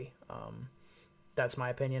anybody. That's my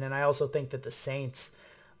opinion, and I also think that the Saints,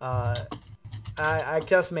 I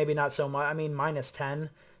guess maybe not so much. I mean, -10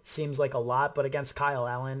 seems like a lot, but against Kyle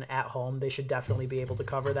Allen at home, they should definitely be able to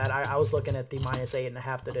cover that. I was looking at the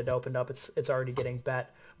 -8.5 that it opened up. It's already getting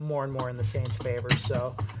bet more and more in the Saints' favor.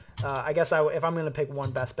 So I guess if I'm going to pick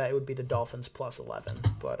one best bet, it would be the Dolphins +11.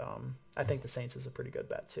 But I think the Saints is a pretty good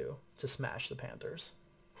bet too to smash the Panthers.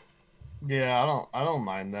 Yeah, I don't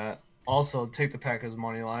mind that. Also, take the Packers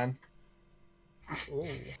money line. Ooh,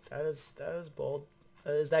 that is bold.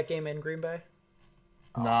 Is that game in Green Bay?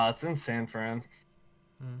 Nah, it's in San Fran.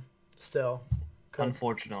 Still,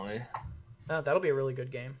 unfortunately. That'll be a really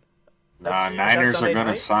good game. Niners are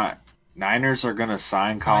gonna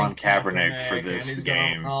sign Colin Kaepernick for this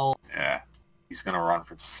game. Yeah, he's gonna run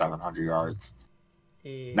for 700 yards.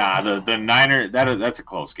 Yeah. The Niners, that's a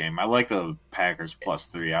close game. I like the Packers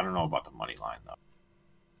 +3. I don't know about the money line though.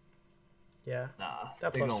 Yeah,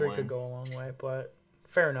 that +3 could go a long way, but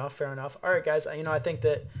fair enough. All right, guys. I think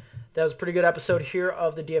that was a pretty good episode here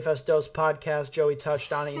of the DFS Dose podcast. Joey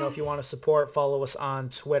touched on it. If you want to support, follow us on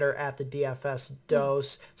Twitter at the DFS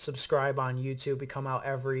Dose. Subscribe on YouTube. We come out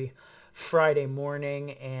every Friday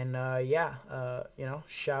morning, and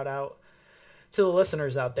shout out to the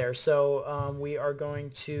listeners out there. So we are going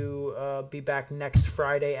to be back next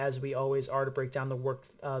Friday, as we always are, to break down the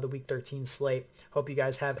Week 13 slate. Hope you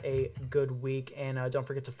guys have a good week, and don't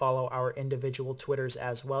forget to follow our individual Twitters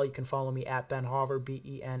as well. You can follow me at Ben Hauver,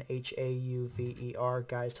 BenHauver.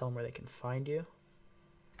 Guys, tell them where they can find you.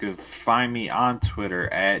 You can find me on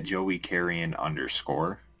Twitter at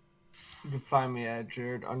JoeyCarrion_. You can find me at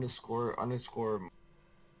Jared__.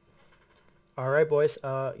 All right, boys.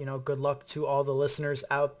 Good luck to all the listeners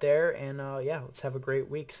out there, and let's have a great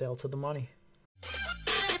week. Sail to the money.